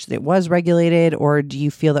either wished that it was regulated, or do you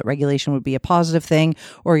feel that regulation would be a positive thing,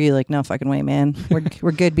 or are you like, no fucking way, man,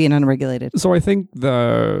 we're good being unregulated? So I think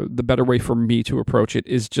the better way for me to approach it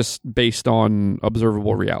is just based on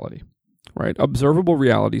observable reality. Right? Observable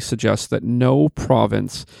reality suggests that no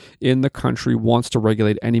province in the country wants to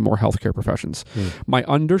regulate any more healthcare professions. My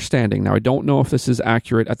understanding, now I don't know if this is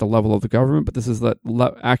accurate at the level of the government, but this is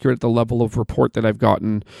accurate at the level of report that I've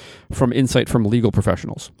gotten from insight from legal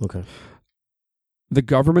professionals. Okay. The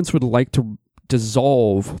governments would like to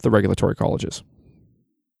dissolve the regulatory colleges.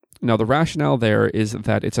 Now, the rationale there is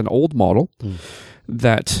that it's an old model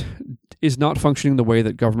that is not functioning the way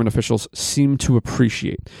that government officials seem to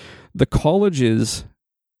appreciate. The colleges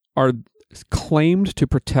are claimed to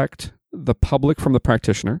protect the public from the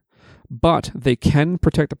practitioner, but they can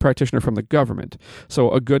protect the practitioner from the government.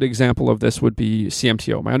 So a good example of this would be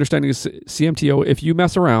CMTO. My understanding is CMTO, if you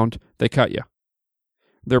mess around, they cut you.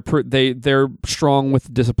 They're strong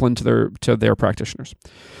with discipline to their practitioners.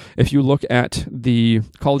 If you look at the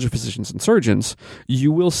College of Physicians and Surgeons,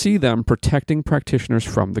 you will see them protecting practitioners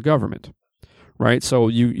from the government, right? So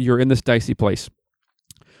you're in this dicey place.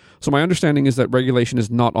 So my understanding is that regulation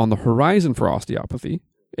is not on the horizon for osteopathy.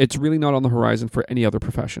 It's really not on the horizon for any other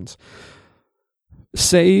professions.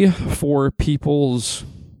 Say for people's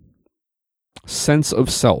sense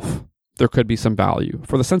of self, there could be some value.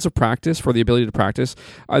 For the sense of practice, for the ability to practice,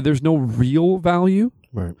 there's no real value.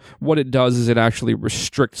 Right. What it does is it actually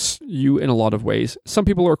restricts you in a lot of ways. Some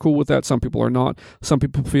people are cool with that. Some people are not. Some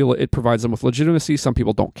people feel it provides them with legitimacy. Some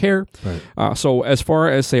people don't care. Right. So as far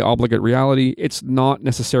as, say, obligate reality, it's not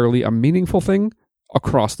necessarily a meaningful thing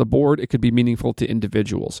across the board. It could be meaningful to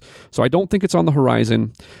individuals. So I don't think it's on the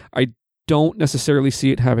horizon. I don't necessarily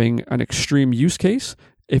see it having an extreme use case.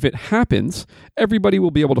 If it happens, everybody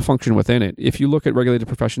will be able to function within it. If you look at regulated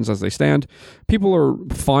professions as they stand, people are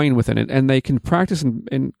fine within it, and they can practice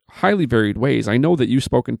in highly varied ways. I know that you've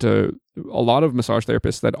spoken to a lot of massage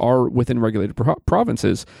therapists that are within regulated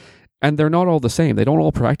provinces, and they're not all the same. They don't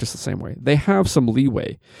all practice the same way. They have some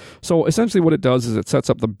leeway. So essentially what it does is it sets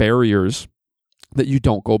up the barriers that you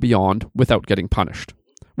don't go beyond without getting punished,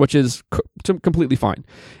 which is completely fine.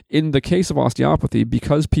 In the case of osteopathy,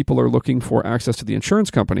 because people are looking for access to the insurance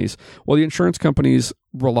companies, well, the insurance companies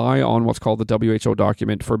rely on what's called the WHO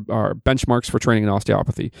document for benchmarks for training in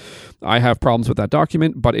osteopathy. I have problems with that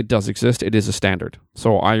document, but it does exist. It is a standard.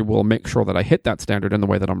 So I will make sure that I hit that standard in the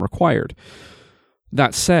way that I'm required.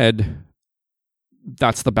 That said,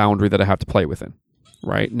 that's the boundary that I have to play within.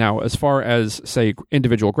 Right? Now, as far as, say,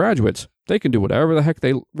 individual graduates, they can do whatever the heck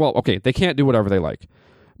they can't do whatever they like.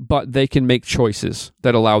 but they can make choices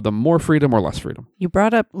that allow them more freedom or less freedom. You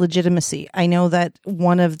brought up legitimacy. I know that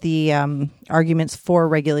one of the arguments for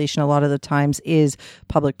regulation a lot of the times is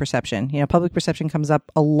public perception. Public perception comes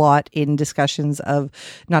up a lot in discussions of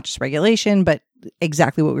not just regulation, but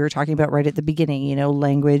exactly what we were talking about right at the beginning,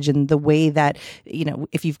 language and the way that,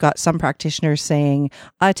 if you've got some practitioners saying,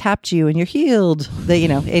 I tapped you and you're healed,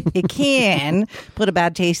 it can put a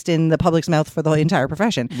bad taste in the public's mouth for the entire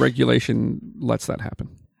profession. Regulation lets that happen.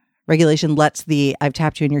 Regulation lets the I've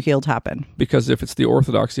tapped you and you're healed happen. Because if it's the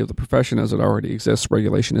orthodoxy of the profession as it already exists,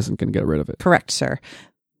 regulation isn't going to get rid of it. Correct, sir.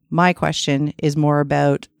 My question is more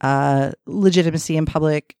about legitimacy and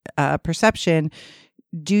public perception.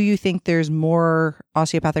 Do you think there's more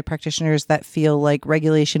osteopathic practitioners that feel like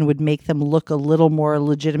regulation would make them look a little more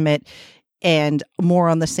legitimate and more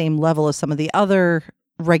on the same level as some of the other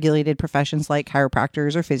regulated professions like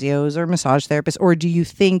chiropractors or physios or massage therapists? Or do you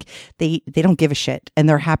think they don't give a shit and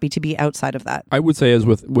they're happy to be outside of that? I would say as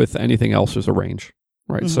with anything else, there's a range.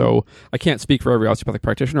 Right. Mm-hmm. So I can't speak for every osteopathic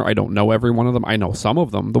practitioner. I don't know every one of them. I know some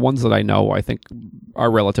of them. The ones that I know, I think,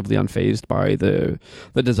 are relatively unfazed by the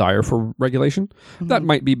desire for regulation. Mm-hmm. That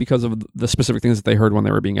might be because of the specific things that they heard when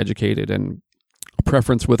they were being educated and a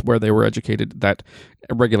preference with where they were educated that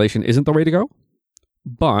regulation isn't the way to go.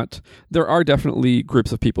 But there are definitely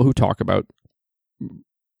groups of people who talk about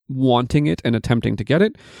wanting it and attempting to get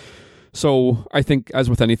it. So I think, as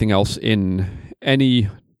with anything else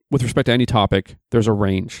with respect to any topic, there's a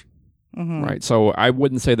range, right? So I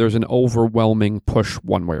wouldn't say there's an overwhelming push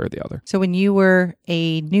one way or the other. So when you were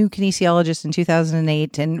a new kinesiologist in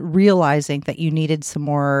 2008 and realizing that you needed some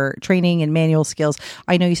more training and manual skills,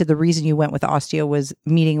 I know you said the reason you went with osteo was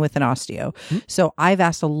meeting with an osteo. Mm-hmm. So I've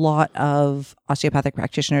asked a lot of osteopathic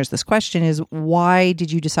practitioners this question is, why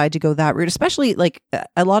did you decide to go that route? Especially like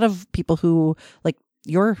a lot of people who like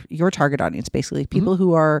your target audience, basically people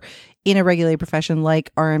who are in a regulated profession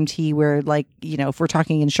like RMT, where like, if we're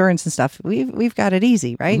talking insurance and stuff, we've got it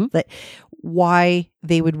easy, right? Mm-hmm. But why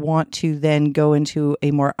they would want to then go into a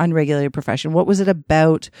more unregulated profession? What was it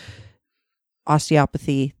about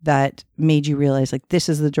osteopathy that made you realize like this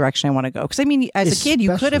is the direction I want to go? Because I mean, as a kid,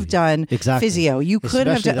 you could have done physio, you could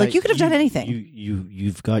have done you could have done anything.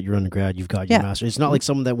 You've got your undergrad, you've got your master. It's not like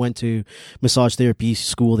someone that went to massage therapy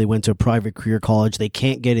school, they went to a private career college, they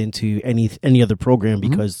can't get into any other program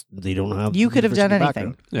because they don't have. You could have done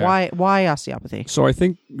anything. Yeah. Why osteopathy? So I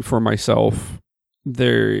think for myself,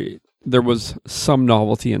 there was some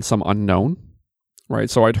novelty and some unknown. Right.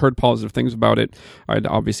 So I'd heard positive things about it. I'd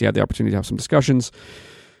obviously had the opportunity to have some discussions.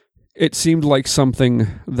 It seemed like something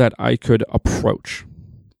that I could approach.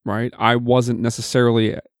 Right. I wasn't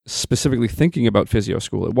necessarily specifically thinking about physio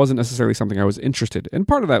school. It wasn't necessarily something I was interested in. And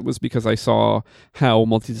part of that was because I saw how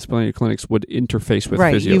multidisciplinary clinics would interface with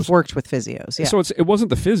physios. Right. You've worked with physios. Yeah. So it wasn't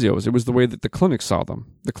the physios. It was the way that the clinics saw them.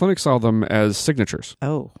 The clinics saw them as signatures.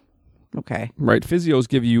 Oh. Okay. Right. Physios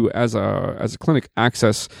give you as a clinic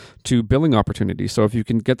access to billing opportunities. So if you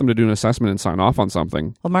can get them to do an assessment and sign off on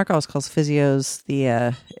something. Well, Mark always calls physios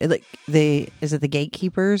is it the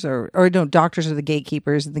gatekeepers or no, doctors are the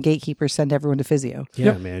gakeepers and the gatekeepers send everyone to physio.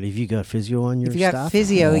 Yeah, man. If you got physio on your staff. If you got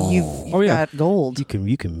physio, you've got gold. You can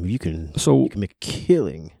make a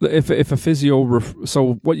killing. If a physio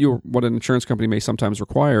what an insurance company may sometimes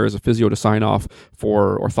require is a physio to sign off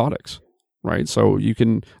for orthotics. Right. So you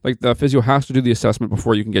can, like, the physio has to do the assessment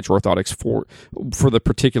before you can get your orthotics for the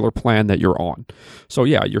particular plan that you're on. So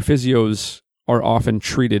yeah, your physios are often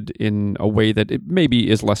treated in a way that it maybe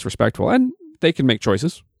is less respectful, and they can make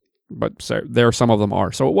choices, but some of them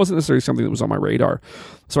are. So it wasn't necessarily something that was on my radar.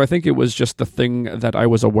 So I think it was just the thing that I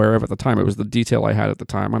was aware of at the time. It was the detail I had at the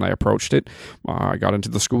time, and I approached it. I got into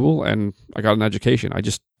the school and I got an education. I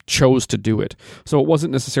just chose to do it. So it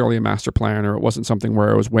wasn't necessarily a master plan, or it wasn't something where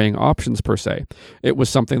I was weighing options per se. It was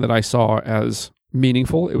something that I saw as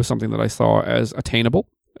meaningful. It was something that I saw as attainable.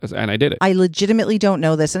 And I did it. I legitimately don't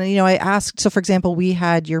know this. And, I asked, so for example, we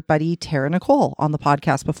had your buddy Tara Nicole on the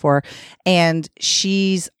podcast before, and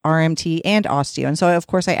she's RMT and osteo. And so, of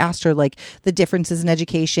course, I asked her like the differences in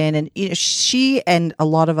education. And she and a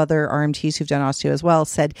lot of other RMTs who've done osteo as well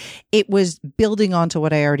said it was building onto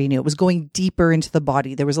what I already knew. It was going deeper into the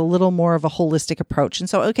body. There was a little more of a holistic approach. And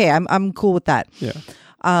so, okay, I'm cool with that. Yeah.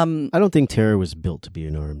 I don't think Tara was built to be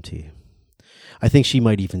an RMT. I think she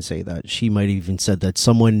might even say that. She might even said that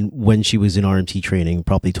someone, when she was in RMT training,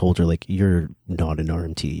 probably told her, like, you're not an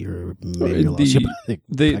RMT. You're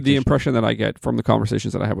the impression that I get from the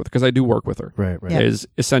conversations that I have with her, because I do work with her, right. is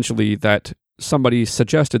essentially that somebody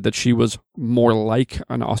suggested that she was more like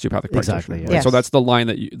an osteopathic practitioner. Exactly, yeah. Right? Yes. So that's the line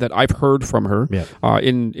that I've heard from her Yeah.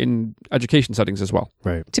 in education settings as well.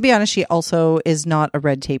 Right. To be honest, she also is not a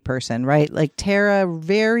red tape person, right? Like Tara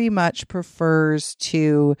very much prefers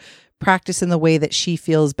to practice in the way that she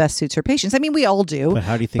feels best suits her patients. I mean, we all do. But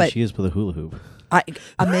how do you think But- she is with a hula hoop?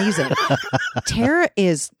 Amazing. Tara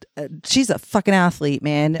is, she's a fucking athlete,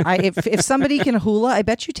 man. If somebody can hula, I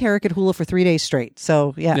bet you Tara could hula for 3 days straight.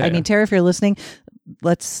 So yeah, Yeah, I mean, Tara, if you're listening,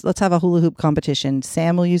 let's have a hula hoop competition.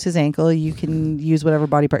 Sam will use his ankle. You can use whatever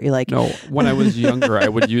body part you like. No, when I was younger, I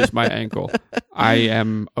would use my ankle. I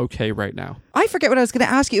am okay right now. I forget what I was going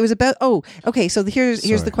to ask you. It was about, okay. So here's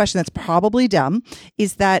Sorry. the question that's probably dumb,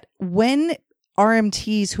 is that when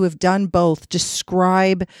RMTs who have done both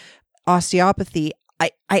describe osteopathy,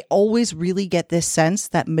 I always really get this sense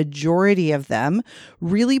that majority of them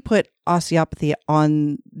really put osteopathy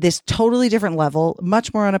on this totally different level,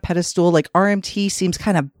 much more on a pedestal. Like RMT seems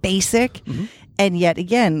kind of basic. And yet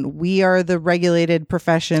again, we are the regulated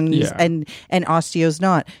professions Yeah. and osteo's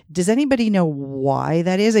not. Does anybody know why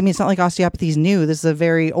that is? I mean, it's not like osteopathy is new. This is a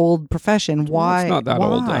very old profession. Why? It's not that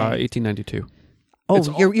old. Why? 1892.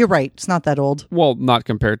 Oh, you're right. It's not that old. Well, not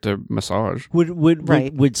compared to massage.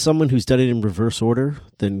 Right. Would someone who's done it in reverse order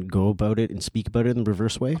then go about it and speak about it in the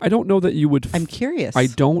reverse way? I don't know that you would. I'm curious. I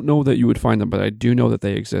don't know that you would find them, but I do know that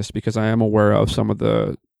they exist because I am aware of some of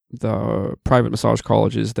the private massage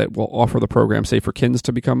colleges that will offer the program, say for kins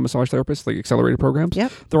to become massage therapists, like accelerated programs.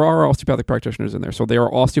 Yep. There are osteopathic practitioners in there. So they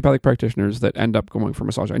are osteopathic practitioners that end up going for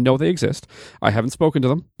massage. I know they exist. I haven't spoken to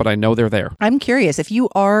them, but I know they're there. I'm curious if you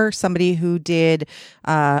are somebody who did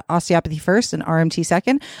osteopathy first and RMT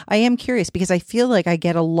second. I am curious because I feel like I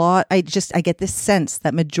get a lot. I get this sense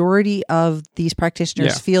that majority of these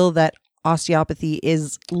practitioners Yeah. feel that osteopathy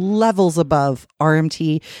is levels above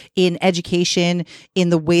RMT in education,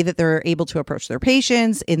 in the way that they're able to approach their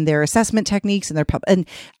patients, in their assessment techniques, and and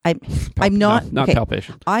I'm not Not okay.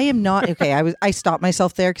 palpation. I am not okay. I stopped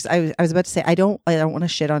myself there because I was about to say I don't want to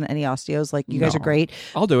shit on any osteos. Like you guys are No. great,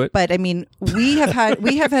 I'll do it. but I mean we have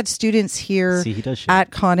had students here See, he does shit.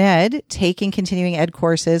 at Con Ed taking continuing ed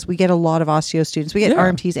courses. We get a lot of osteo students. We get Yeah.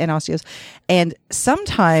 RMTs and osteos, and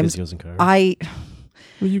sometimes Physios and chiros.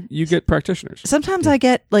 Well, you get practitioners. sometimes I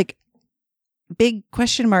get like big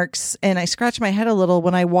question marks and I scratch my head a little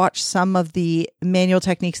when I watch some of the manual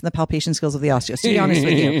techniques and the palpation skills of the osteos. To be honest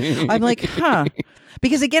with you, I'm like,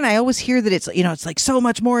 because again, I always hear that it's like so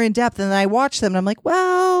much more in depth, and then I watch them and I'm like,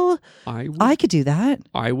 well, I could do that.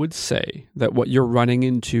 I would say that what you're running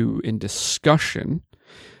into in discussion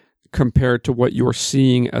compared to what you're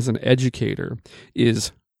seeing as an educator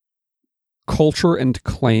is culture and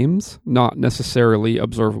claims, not necessarily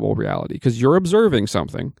observable reality. Because you're observing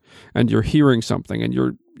something and you're hearing something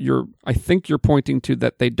and I think you're pointing to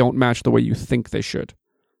that they don't match the way you think they should.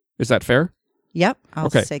 Is that fair? Yep, I'll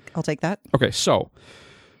Okay. take that. Okay, so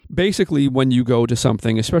basically when you go to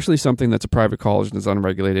something, especially something that's a private college and is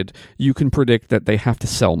unregulated, you can predict that they have to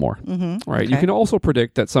sell more, right? You Okay. can also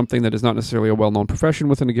predict that something that is not necessarily a well-known profession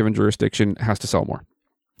within a given jurisdiction has to sell more,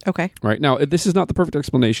 Okay, right? Now, this is not the perfect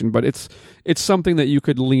explanation, but it's something that you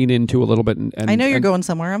could lean into a little bit and I know you're going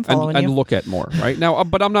somewhere. I'm following and you. look at more, right? Now,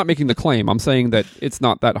 but I'm not making the claim. I'm saying that it's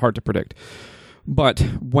not that hard to predict. But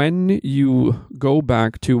when you go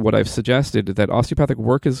back to what I've suggested, that osteopathic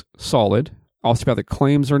work is solid, osteopathic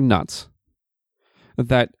claims are nuts,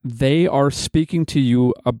 that they are speaking to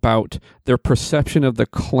you about their perception of the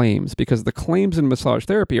claims, because the claims in massage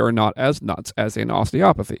therapy are not as nuts as in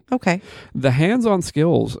osteopathy. Okay, The hands-on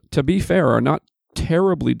skills, to be fair, are not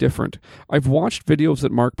terribly different. I've watched videos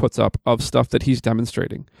that Mark puts up of stuff that he's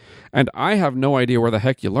demonstrating, and I have no idea where the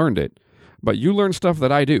heck you learned it, but you learn stuff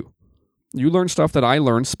that I do. You learn stuff that I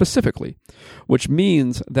learned specifically, which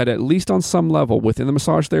means that at least on some level within the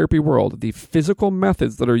massage therapy world, the physical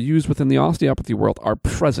methods that are used within the osteopathy world are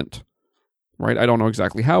present, right? I don't know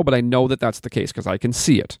exactly how, but I know that that's the case because I can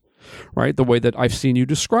see it, right? The way that I've seen you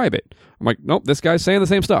describe it. I'm like, nope, this guy's saying the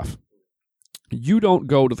same stuff. You don't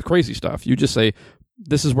go to the crazy stuff. You just say,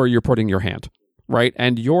 this is where you're putting your hand, right?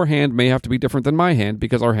 And your hand may have to be different than my hand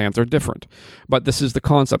because our hands are different. But this is the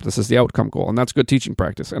concept. This is the outcome goal. And that's good teaching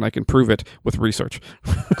practice. And I can prove it with research.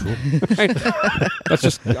 Right? That's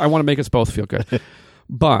just, I want to make us both feel good.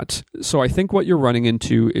 But, so I think what you're running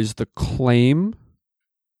into is the claim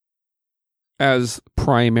as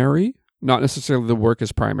primary, not necessarily the work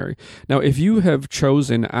as primary. Now, if you have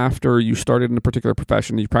chosen after you started in a particular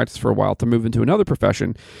profession, you practiced for a while to move into another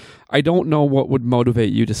profession, I don't know what would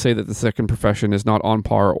motivate you to say that the second profession is not on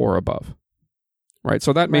par or above. Right?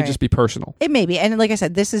 So that may Right. just be personal. it may be, and like I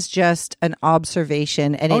said, this is just an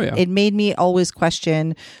observation, and Oh, yeah. it made me always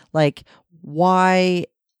question, like, why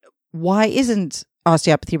isn't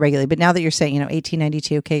osteopathy regulated? But now that you're saying,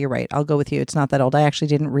 1892, okay, you're right. I'll go with you. It's not that old. I actually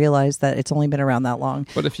didn't realize that it's only been around that long.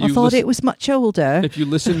 But if I you thought it was much older. if you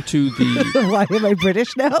listen to the Why am I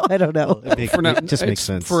British now? I don't know. It just makes it's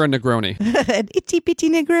sense. for a Negroni. An itty bitty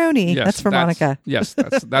Negroni. Yes, that's for Monica. Yes,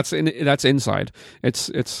 that's inside.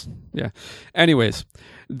 It's yeah. Anyways,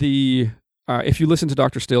 if you listen to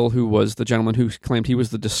Dr. Still, who was the gentleman who claimed he was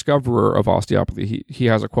the discoverer of osteopathy, he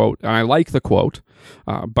has a quote, and I like the quote,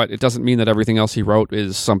 but it doesn't mean that everything else he wrote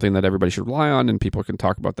is something that everybody should rely on, and people can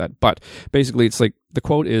talk about that. But basically, it's like, the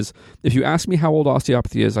quote is, "If you ask me how old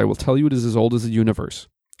osteopathy is, I will tell you it is as old as the universe.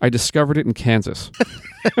 I discovered it in Kansas."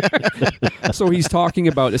 So he's talking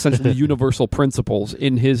about essentially universal principles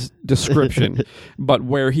in his description, but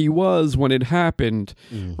where he was when it happened,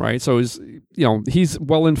 right? So he's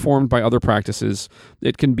well informed by other practices.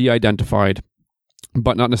 It can be identified,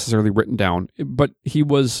 but not necessarily written down. But he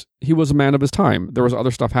was a man of his time. There was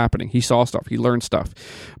other stuff happening. He saw stuff. He learned stuff.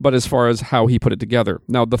 But as far as how he put it together,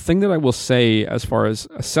 now the thing that I will say as far as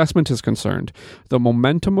assessment is concerned, the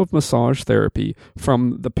momentum of massage therapy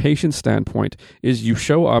from the patient's standpoint is you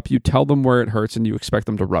show up, you tell them where it hurts, and you expect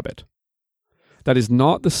them to rub it. That is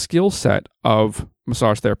not the skill set of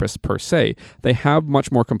massage therapists per se. They have much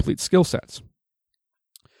more complete skill sets.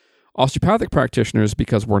 Osteopathic practitioners,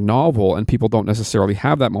 because we're novel and people don't necessarily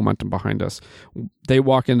have that momentum behind us, they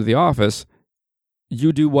walk into the office,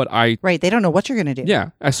 you do what I... Right, they don't know what you're going to do.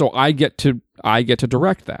 Yeah, so I get to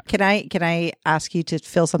direct that. Can I ask you to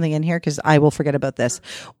fill something in here? Because I will forget about this.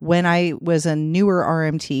 When I was a newer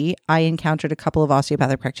RMT, I encountered a couple of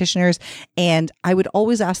osteopathic practitioners, and I would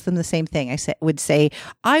always ask them the same thing. I would say,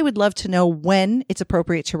 I would love to know when it's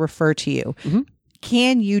appropriate to refer to you. Mm-hmm.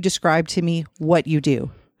 Can you describe to me what you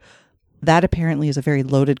do? That apparently is a very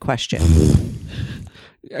loaded question.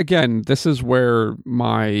 Again, this is where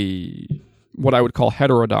what I would call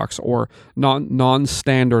heterodox or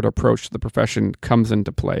non-standard approach to the profession comes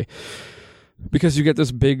into play. Because you get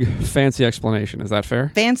this big fancy explanation. Is that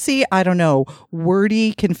fair? Fancy? I don't know.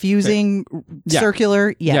 Wordy, confusing,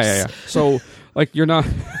 circular? Yes. Yeah. So, you're not...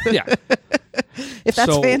 Yeah. If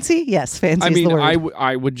that's fancy, yes, fancy is the word.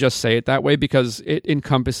 I would just say it that way because it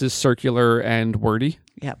encompasses circular and wordy.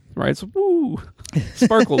 Yeah. Right? So, woo!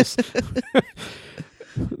 Sparkles.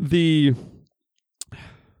 It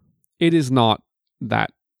is not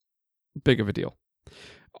that big of a deal.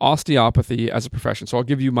 Osteopathy as a profession. So I'll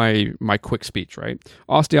give you my quick speech, right?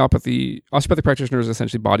 Osteopathic practitioners is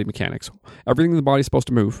essentially body mechanics. Everything in the body is supposed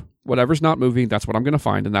to move. Whatever's not moving, that's what I'm going to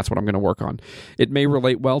find, and that's what I'm going to work on. It may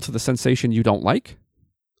relate well to the sensation you don't like,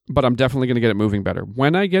 but I'm definitely going to get it moving better.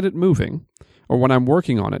 When I get it moving, or when I'm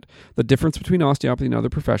working on it, the difference between osteopathy and other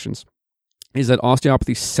professions is that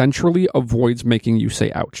osteopathy centrally avoids making you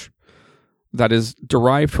say ouch. That is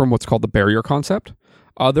derived from what's called the barrier concept.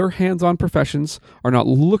 Other hands-on professions are not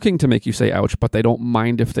looking to make you say ouch, but they don't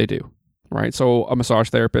mind if they do, right? So a massage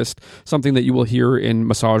therapist, something that you will hear in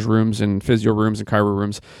massage rooms and physio rooms and chiro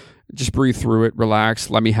rooms, just breathe through it, relax,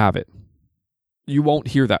 let me have it. You won't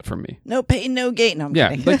hear that from me. No pain, no gain. No, I'm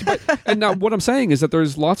kidding. And now what I'm saying is that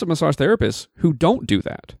there's lots of massage therapists who don't do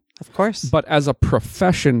that. Of course. But as a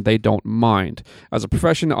profession, they don't mind. As a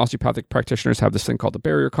profession, osteopathic practitioners have this thing called the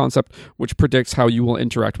barrier concept, which predicts how you will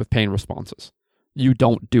interact with pain responses. You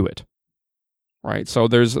don't do it, right? So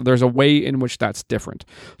there's a way in which that's different.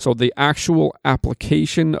 So the actual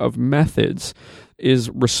application of methods is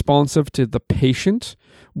responsive to the patient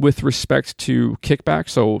with respect to kickback,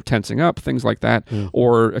 so tensing up, things like that,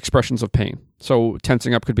 or expressions of pain. So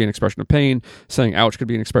tensing up could be an expression of pain, saying ouch could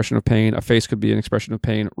be an expression of pain, a face could be an expression of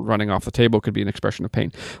pain, running off the table could be an expression of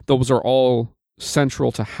pain. Those are all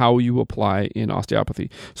central to how you apply in osteopathy.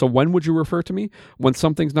 So when would you refer to me? When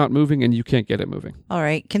something's not moving and you can't get it moving. All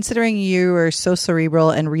right. Considering you are so cerebral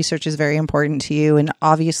and research is very important to you, and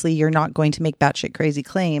obviously you're not going to make batshit crazy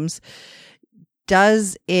claims,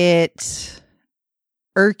 does it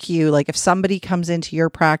irk you? Like if somebody comes into your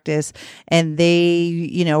practice and they,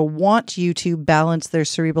 want you to balance their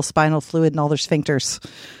cerebral spinal fluid and all their sphincters.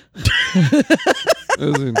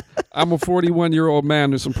 Listen, I'm a 41-year-old man.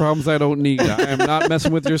 There's some problems I don't need. I am not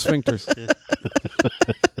messing with your sphincters.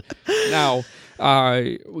 Now,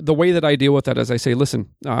 the way that I deal with that is I say, listen,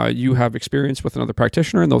 you have experience with another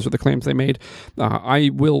practitioner, and those are the claims they made. I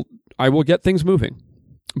will get things moving,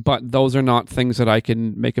 but those are not things that I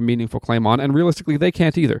can make a meaningful claim on, and realistically, they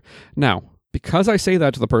can't either. Now, because I say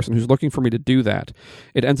that to the person who's looking for me to do that,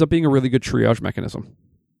 it ends up being a really good triage mechanism.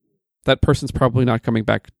 That person's probably not coming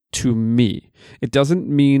back to me. It doesn't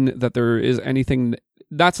mean that there is anything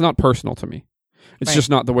that's not personal to me. It's Right. just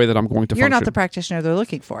not the way that I'm going to You're function. not the practitioner they're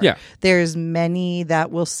looking for. Yeah. There's many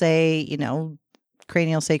that will say,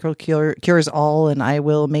 cranial sacral cures all, and I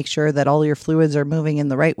will make sure that all your fluids are moving in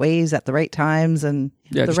the right ways at the right times. And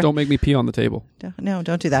Yeah, just don't make me pee on the table. No,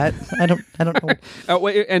 don't do that. I don't know.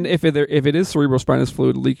 Wait, and if it is cerebrospinous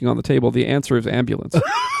fluid leaking on the table, the answer is ambulance.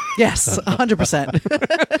 Yes, 100%.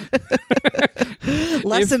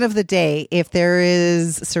 Lesson of the day: if there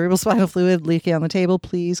is cerebrospinal fluid leaking on the table,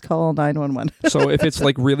 please call 911. So if it's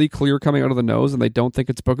like really clear coming out of the nose and they don't think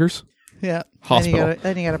it's boogers, Yeah, hospital.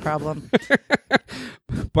 Then you got a problem.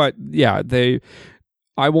 But yeah,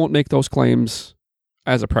 I won't make those claims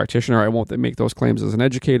as a practitioner. I won't make those claims as an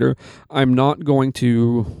educator. I'm not going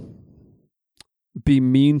to be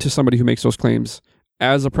mean to somebody who makes those claims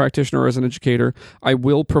as a practitioner or as an educator. I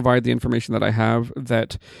will provide the information that I have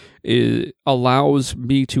that allows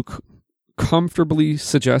me to comfortably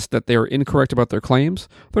suggest that they're incorrect about their claims.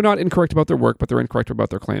 They're not incorrect about their work, but they're incorrect about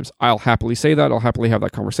their claims. I'll happily say that. I'll happily have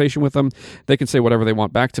that conversation with them. They can say whatever they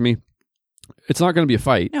want back to me. It's not going to be a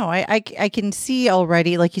fight. No, I can see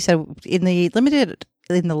already, like you said, in the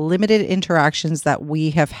limited interactions that we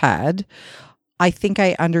have had, I think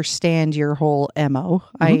I understand your whole MO.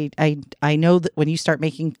 Mm-hmm. I know that when you start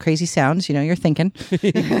making crazy sounds, you're thinking.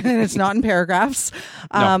 It's not in paragraphs.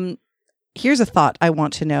 No. Here's a thought I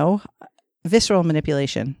want to know. Visceral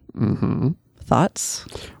manipulation. Mm-hmm. Thoughts?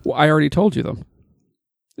 Well, I already told you them.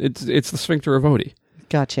 It's the sphincter of Oddi.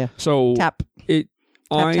 Gotcha. So Tap.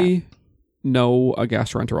 I know a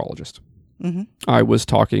gastroenterologist. Mm-hmm. I was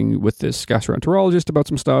talking with this gastroenterologist about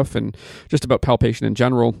some stuff and just about palpation in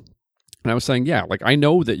general. And I was saying, yeah, like I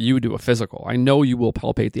know that you do a physical. I know you will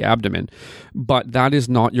palpate the abdomen, but that is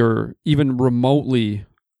not your even remotely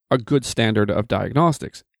a good standard of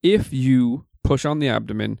diagnostics. If you push on the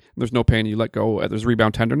abdomen, there's no pain, you let go, there's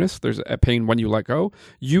rebound tenderness, there's a pain when you let go,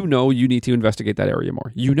 you need to investigate that area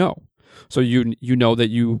more. So you know that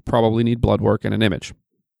you probably need blood work and an image,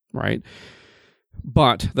 right?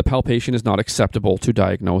 But the palpation is not acceptable to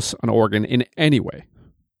diagnose an organ in any way.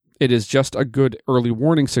 It is just a good early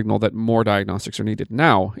warning signal that more diagnostics are needed.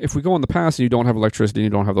 Now, if we go in the past and you don't have electricity and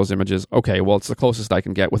you don't have those images, okay, well, it's the closest I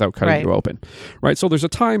can get without cutting you open, right? So there's a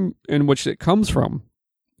time in which it comes from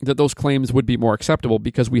that those claims would be more acceptable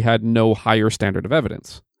because we had no higher standard of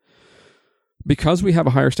evidence. Because we have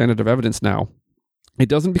a higher standard of evidence now, it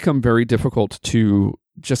doesn't become very difficult to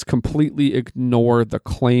just completely ignore the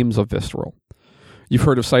claims of visceral. You've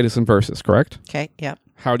heard of situs inversus, correct? Okay, yeah.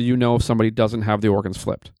 How do you know if somebody doesn't have the organs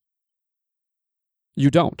flipped? You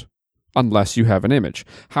don't, unless you have an image.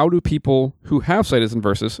 How do people who have situs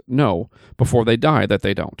inversus know before they die that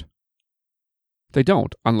they don't? They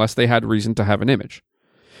don't, unless they had reason to have an image.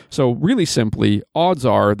 So really simply, odds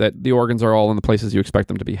are that the organs are all in the places you expect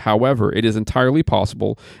them to be. However, it is entirely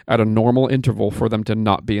possible at a normal interval for them to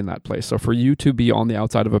not be in that place. So for you to be on the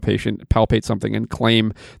outside of a patient, palpate something, and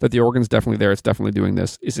claim that the organ's definitely there, it's definitely doing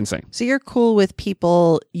this, is insane. So you're cool with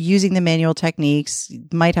people using the manual techniques,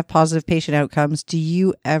 might have positive patient outcomes. Do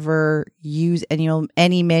you ever use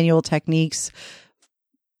any manual techniques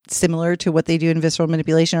similar to what they do in visceral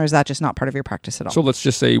manipulation, or is that just not part of your practice at all? So let's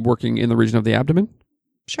just say working in the region of the abdomen.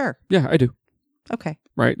 Sure. Yeah, I do. Okay.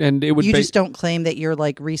 Right. And it would You just don't claim that you're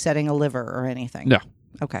like resetting a liver or anything. No.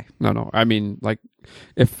 Okay. No. I mean, like,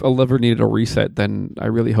 if a liver needed a reset, then I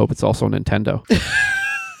really hope it's also Nintendo.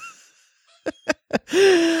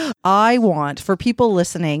 I want, for people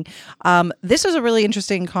listening, this was a really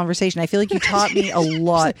interesting conversation. I feel like you taught me a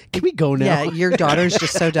lot. Can we go now? Yeah, your daughter's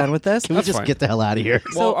just so done with this. Can we That's just fine. get the hell out of here?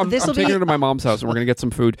 Well, So I'm this'll taking be- her to my mom's house and we're going to get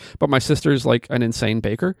some food. But my sister's like an insane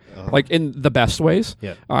baker, like in the best ways.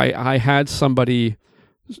 Yeah. I had somebody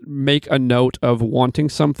make a note of wanting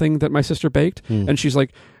something that my sister baked. And she's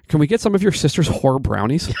like, can we get some of your sister's horror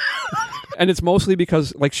brownies? And it's mostly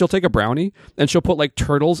because like she'll take a brownie and she'll put like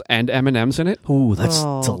turtles and M&Ms in it. Ooh, that's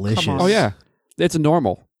Oh, delicious. come on. Oh yeah, it's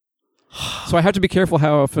normal. So I have to be careful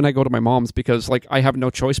how often I go to my mom's because like I have no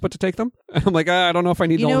choice but to take them. And I'm like, I don't know if I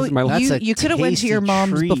need all this in my life. That's a you could have went to your tasty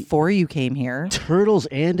mom's treat. before you came here. Turtles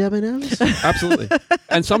and M&Ms? Absolutely.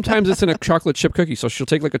 And sometimes it's in a chocolate chip cookie. So she'll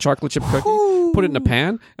take like a chocolate chip cookie, put it in a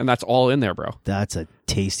pan, and that's all in there, bro. That's a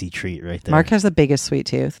tasty treat right there. Mark has the biggest sweet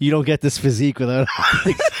tooth. You don't get this physique without...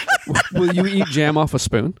 Will you eat jam off a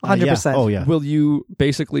spoon? 100%. Yeah. Oh, yeah. Will you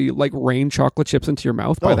basically like rain chocolate chips into your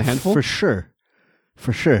mouth by the handful? For sure.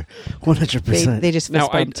 For sure. 100%. They just Now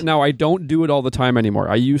fist bumped. I don't do it all the time anymore.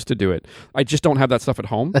 I used to do it. I just don't have that stuff at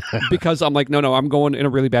home because I'm like, no, I'm going in a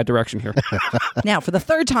really bad direction here. Now, for the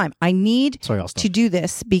third time, I need Sorry, I'll stop. to do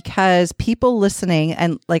this because people listening,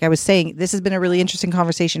 and like I was saying, this has been a really interesting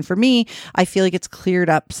conversation for me. I feel like it's cleared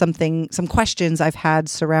up some questions I've had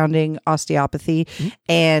surrounding osteopathy.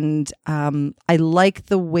 And I like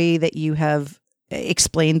the way that you have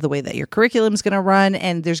explained the way that your curriculum is going to run.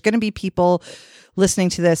 And there's going to be people listening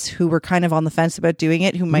to this who were kind of on the fence about doing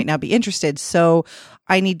it, who might not be interested. So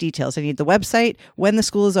I need details. I need the website, when the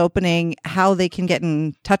school is opening, how they can get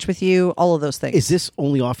in touch with you, all of those things. Is this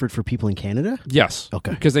only offered for people in Canada? Yes.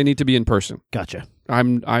 Okay. Because they need to be in person. Gotcha.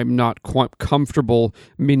 I'm not quite comfortable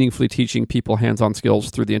meaningfully teaching people hands-on skills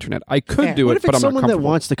through the internet. I could Fair. do What it, if but it's I'm not someone that comfortable.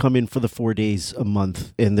 wants to come in for the 4 days a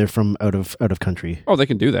month and they're from out of country? Oh, they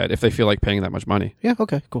can do that if they feel like paying that much money. Yeah,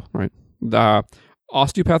 okay, cool. Right.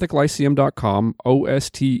 Osteopathiclyceum.com,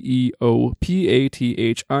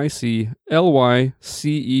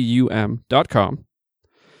 OsteopathicLyceum.com.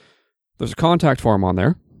 There's a contact form on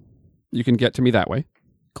there. You can get to me that way.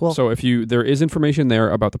 Cool. So there is information there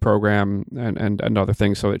about the program and other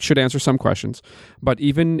things, so it should answer some questions. But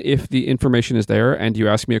even if the information is there and you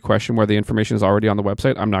ask me a question where the information is already on the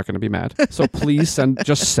website, I'm not going to be mad. So please send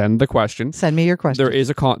the question. Send me your question. There is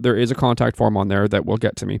a contact form on there that will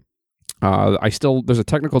get to me. There's a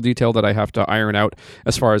technical detail that I have to iron out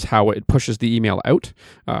as far as how it pushes the email out.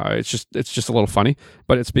 It's just a little funny,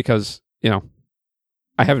 but it's because, I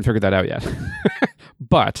haven't figured that out yet.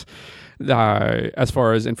 But as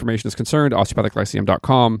far as information is concerned,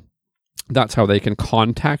 osteopathiclyceum.com, that's how they can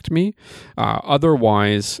contact me.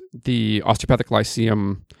 Otherwise, the Osteopathic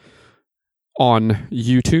Lyceum on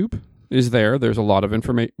YouTube is there. There's a lot of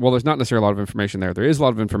information. Well, there's not necessarily a lot of information there. There is a lot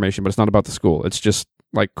of information, but it's not about the school. It's just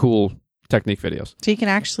like cool technique videos. So you can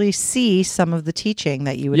actually see some of the teaching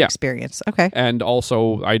that you would experience. Okay. And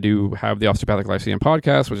also, I do have the Osteopathic Lyceum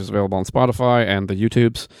podcast, which is available on Spotify and the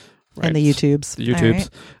YouTubes. Right. And the YouTubes. The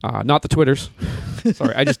YouTubes. Not the Twitters.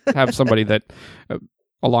 Sorry, I just have somebody that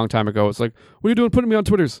a long time ago was like, what are you doing putting me on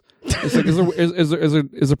Twitters? It's like,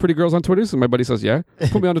 is there pretty girls on Twitters? And my buddy says, yeah.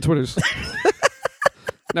 Put me on the Twitters.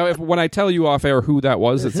 Now, when I tell you off air who that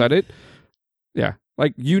was that said it, yeah.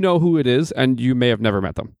 Like, you know who it is, and you may have never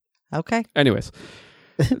met them. Okay. Anyways,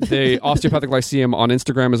 the Osteopathic Lyceum on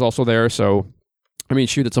Instagram is also there. So,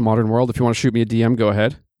 shoot, it's a modern world. If you want to shoot me a DM, go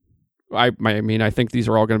ahead. I think these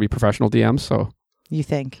are all going to be professional DMs. So You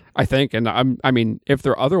think? I think, and if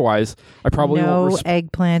they're otherwise, I probably won't.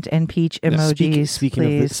 Eggplant and peach emojis.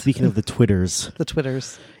 Speaking of the Twitters, the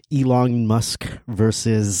Twitters. Elon Musk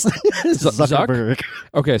versus Zuckerberg. Zuck?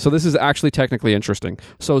 Okay, so this is actually technically interesting.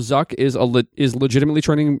 So Zuck is legitimately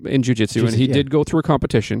training in jiu-jitsu, and he did go through a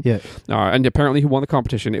competition. Yeah. And apparently he won the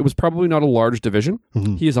competition. It was probably not a large division.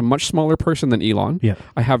 Mm-hmm. He is a much smaller person than Elon. Yeah.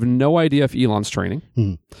 I have no idea if Elon's training.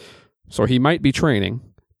 Mm. So he might be training.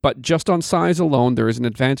 But just on size alone, there is an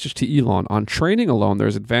advantage to Elon. On training alone,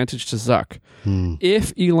 there's advantage to Zuck. Mm.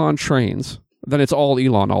 If Elon trains, then it's all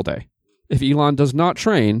Elon all day. If Elon does not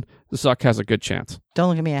train, Zuck has a good chance. Don't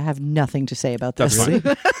look at me. I have nothing to say about this. That's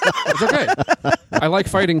fine. It's okay. I like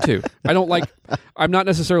fighting too. I'm not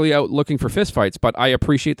necessarily out looking for fist fights, but I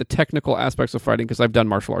appreciate the technical aspects of fighting because I've done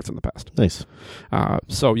martial arts in the past. Nice.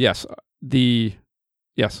 So yes,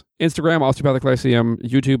 Instagram, Osteopathic Lyceum,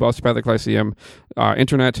 YouTube, Osteopathic Lyceum,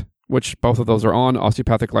 internet, which both of those are on,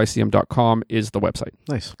 osteopathiclyceum.com is the website.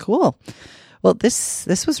 Nice. Cool. Well, this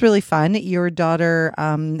was really fun. Your daughter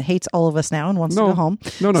hates all of us now and wants to go home.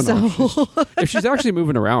 No. So- If she's actually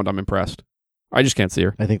moving around, I'm impressed. I just can't see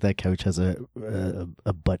her. I think that couch has a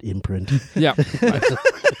butt imprint. Yeah.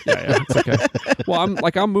 Yeah, it's okay. Well,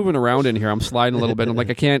 I'm moving around in here. I'm sliding a little bit. I'm like,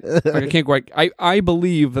 I can't quite. I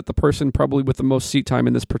believe that the person probably with the most seat time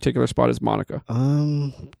in this particular spot is Monica.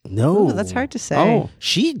 No. Ooh, that's hard to say. Oh.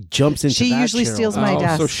 She jumps into She that usually chair steals all the my time.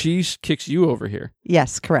 desk. So she kicks you over here.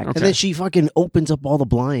 Yes, correct. Okay. And then she fucking opens up all the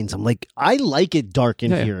blinds. I'm like, I like it dark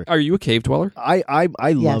in Yeah. here. Are you a cave dweller? I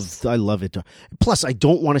Yes. love it. Plus, I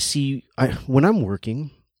don't want to see when I'm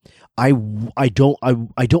working. I don't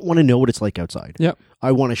want to know what it's like outside. Yep.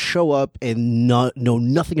 I want to show up and not know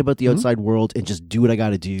nothing about the outside world and just do what I got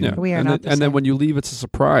to do. Yeah. We are and not then, the and then same. when you leave, it's a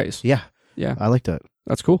surprise. Yeah, Yeah. I like that.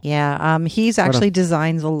 That's cool. Yeah, he's actually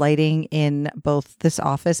designed the lighting in both this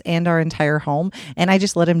office and our entire home, and I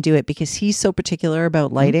just let him do it because he's so particular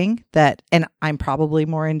about lighting that, and I'm probably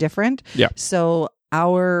more indifferent. Yeah. So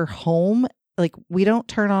our home, like, we don't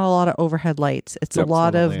turn on a lot of overhead lights. It's Yep. a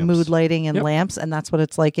lot It's a lot of of lamps. mood lighting and Yep. lamps, and that's what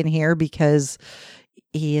it's like in here because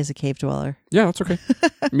he is a cave dweller. Yeah, that's okay.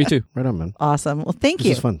 Me too. Right on, man. Awesome. Well, thank This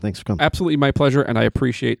you. is fun. Thanks for coming. Absolutely my pleasure, and I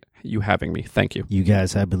appreciate you having me. Thank you. You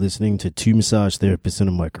guys have been listening to Two Massage Therapists and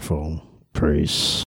a Microphone. Peace.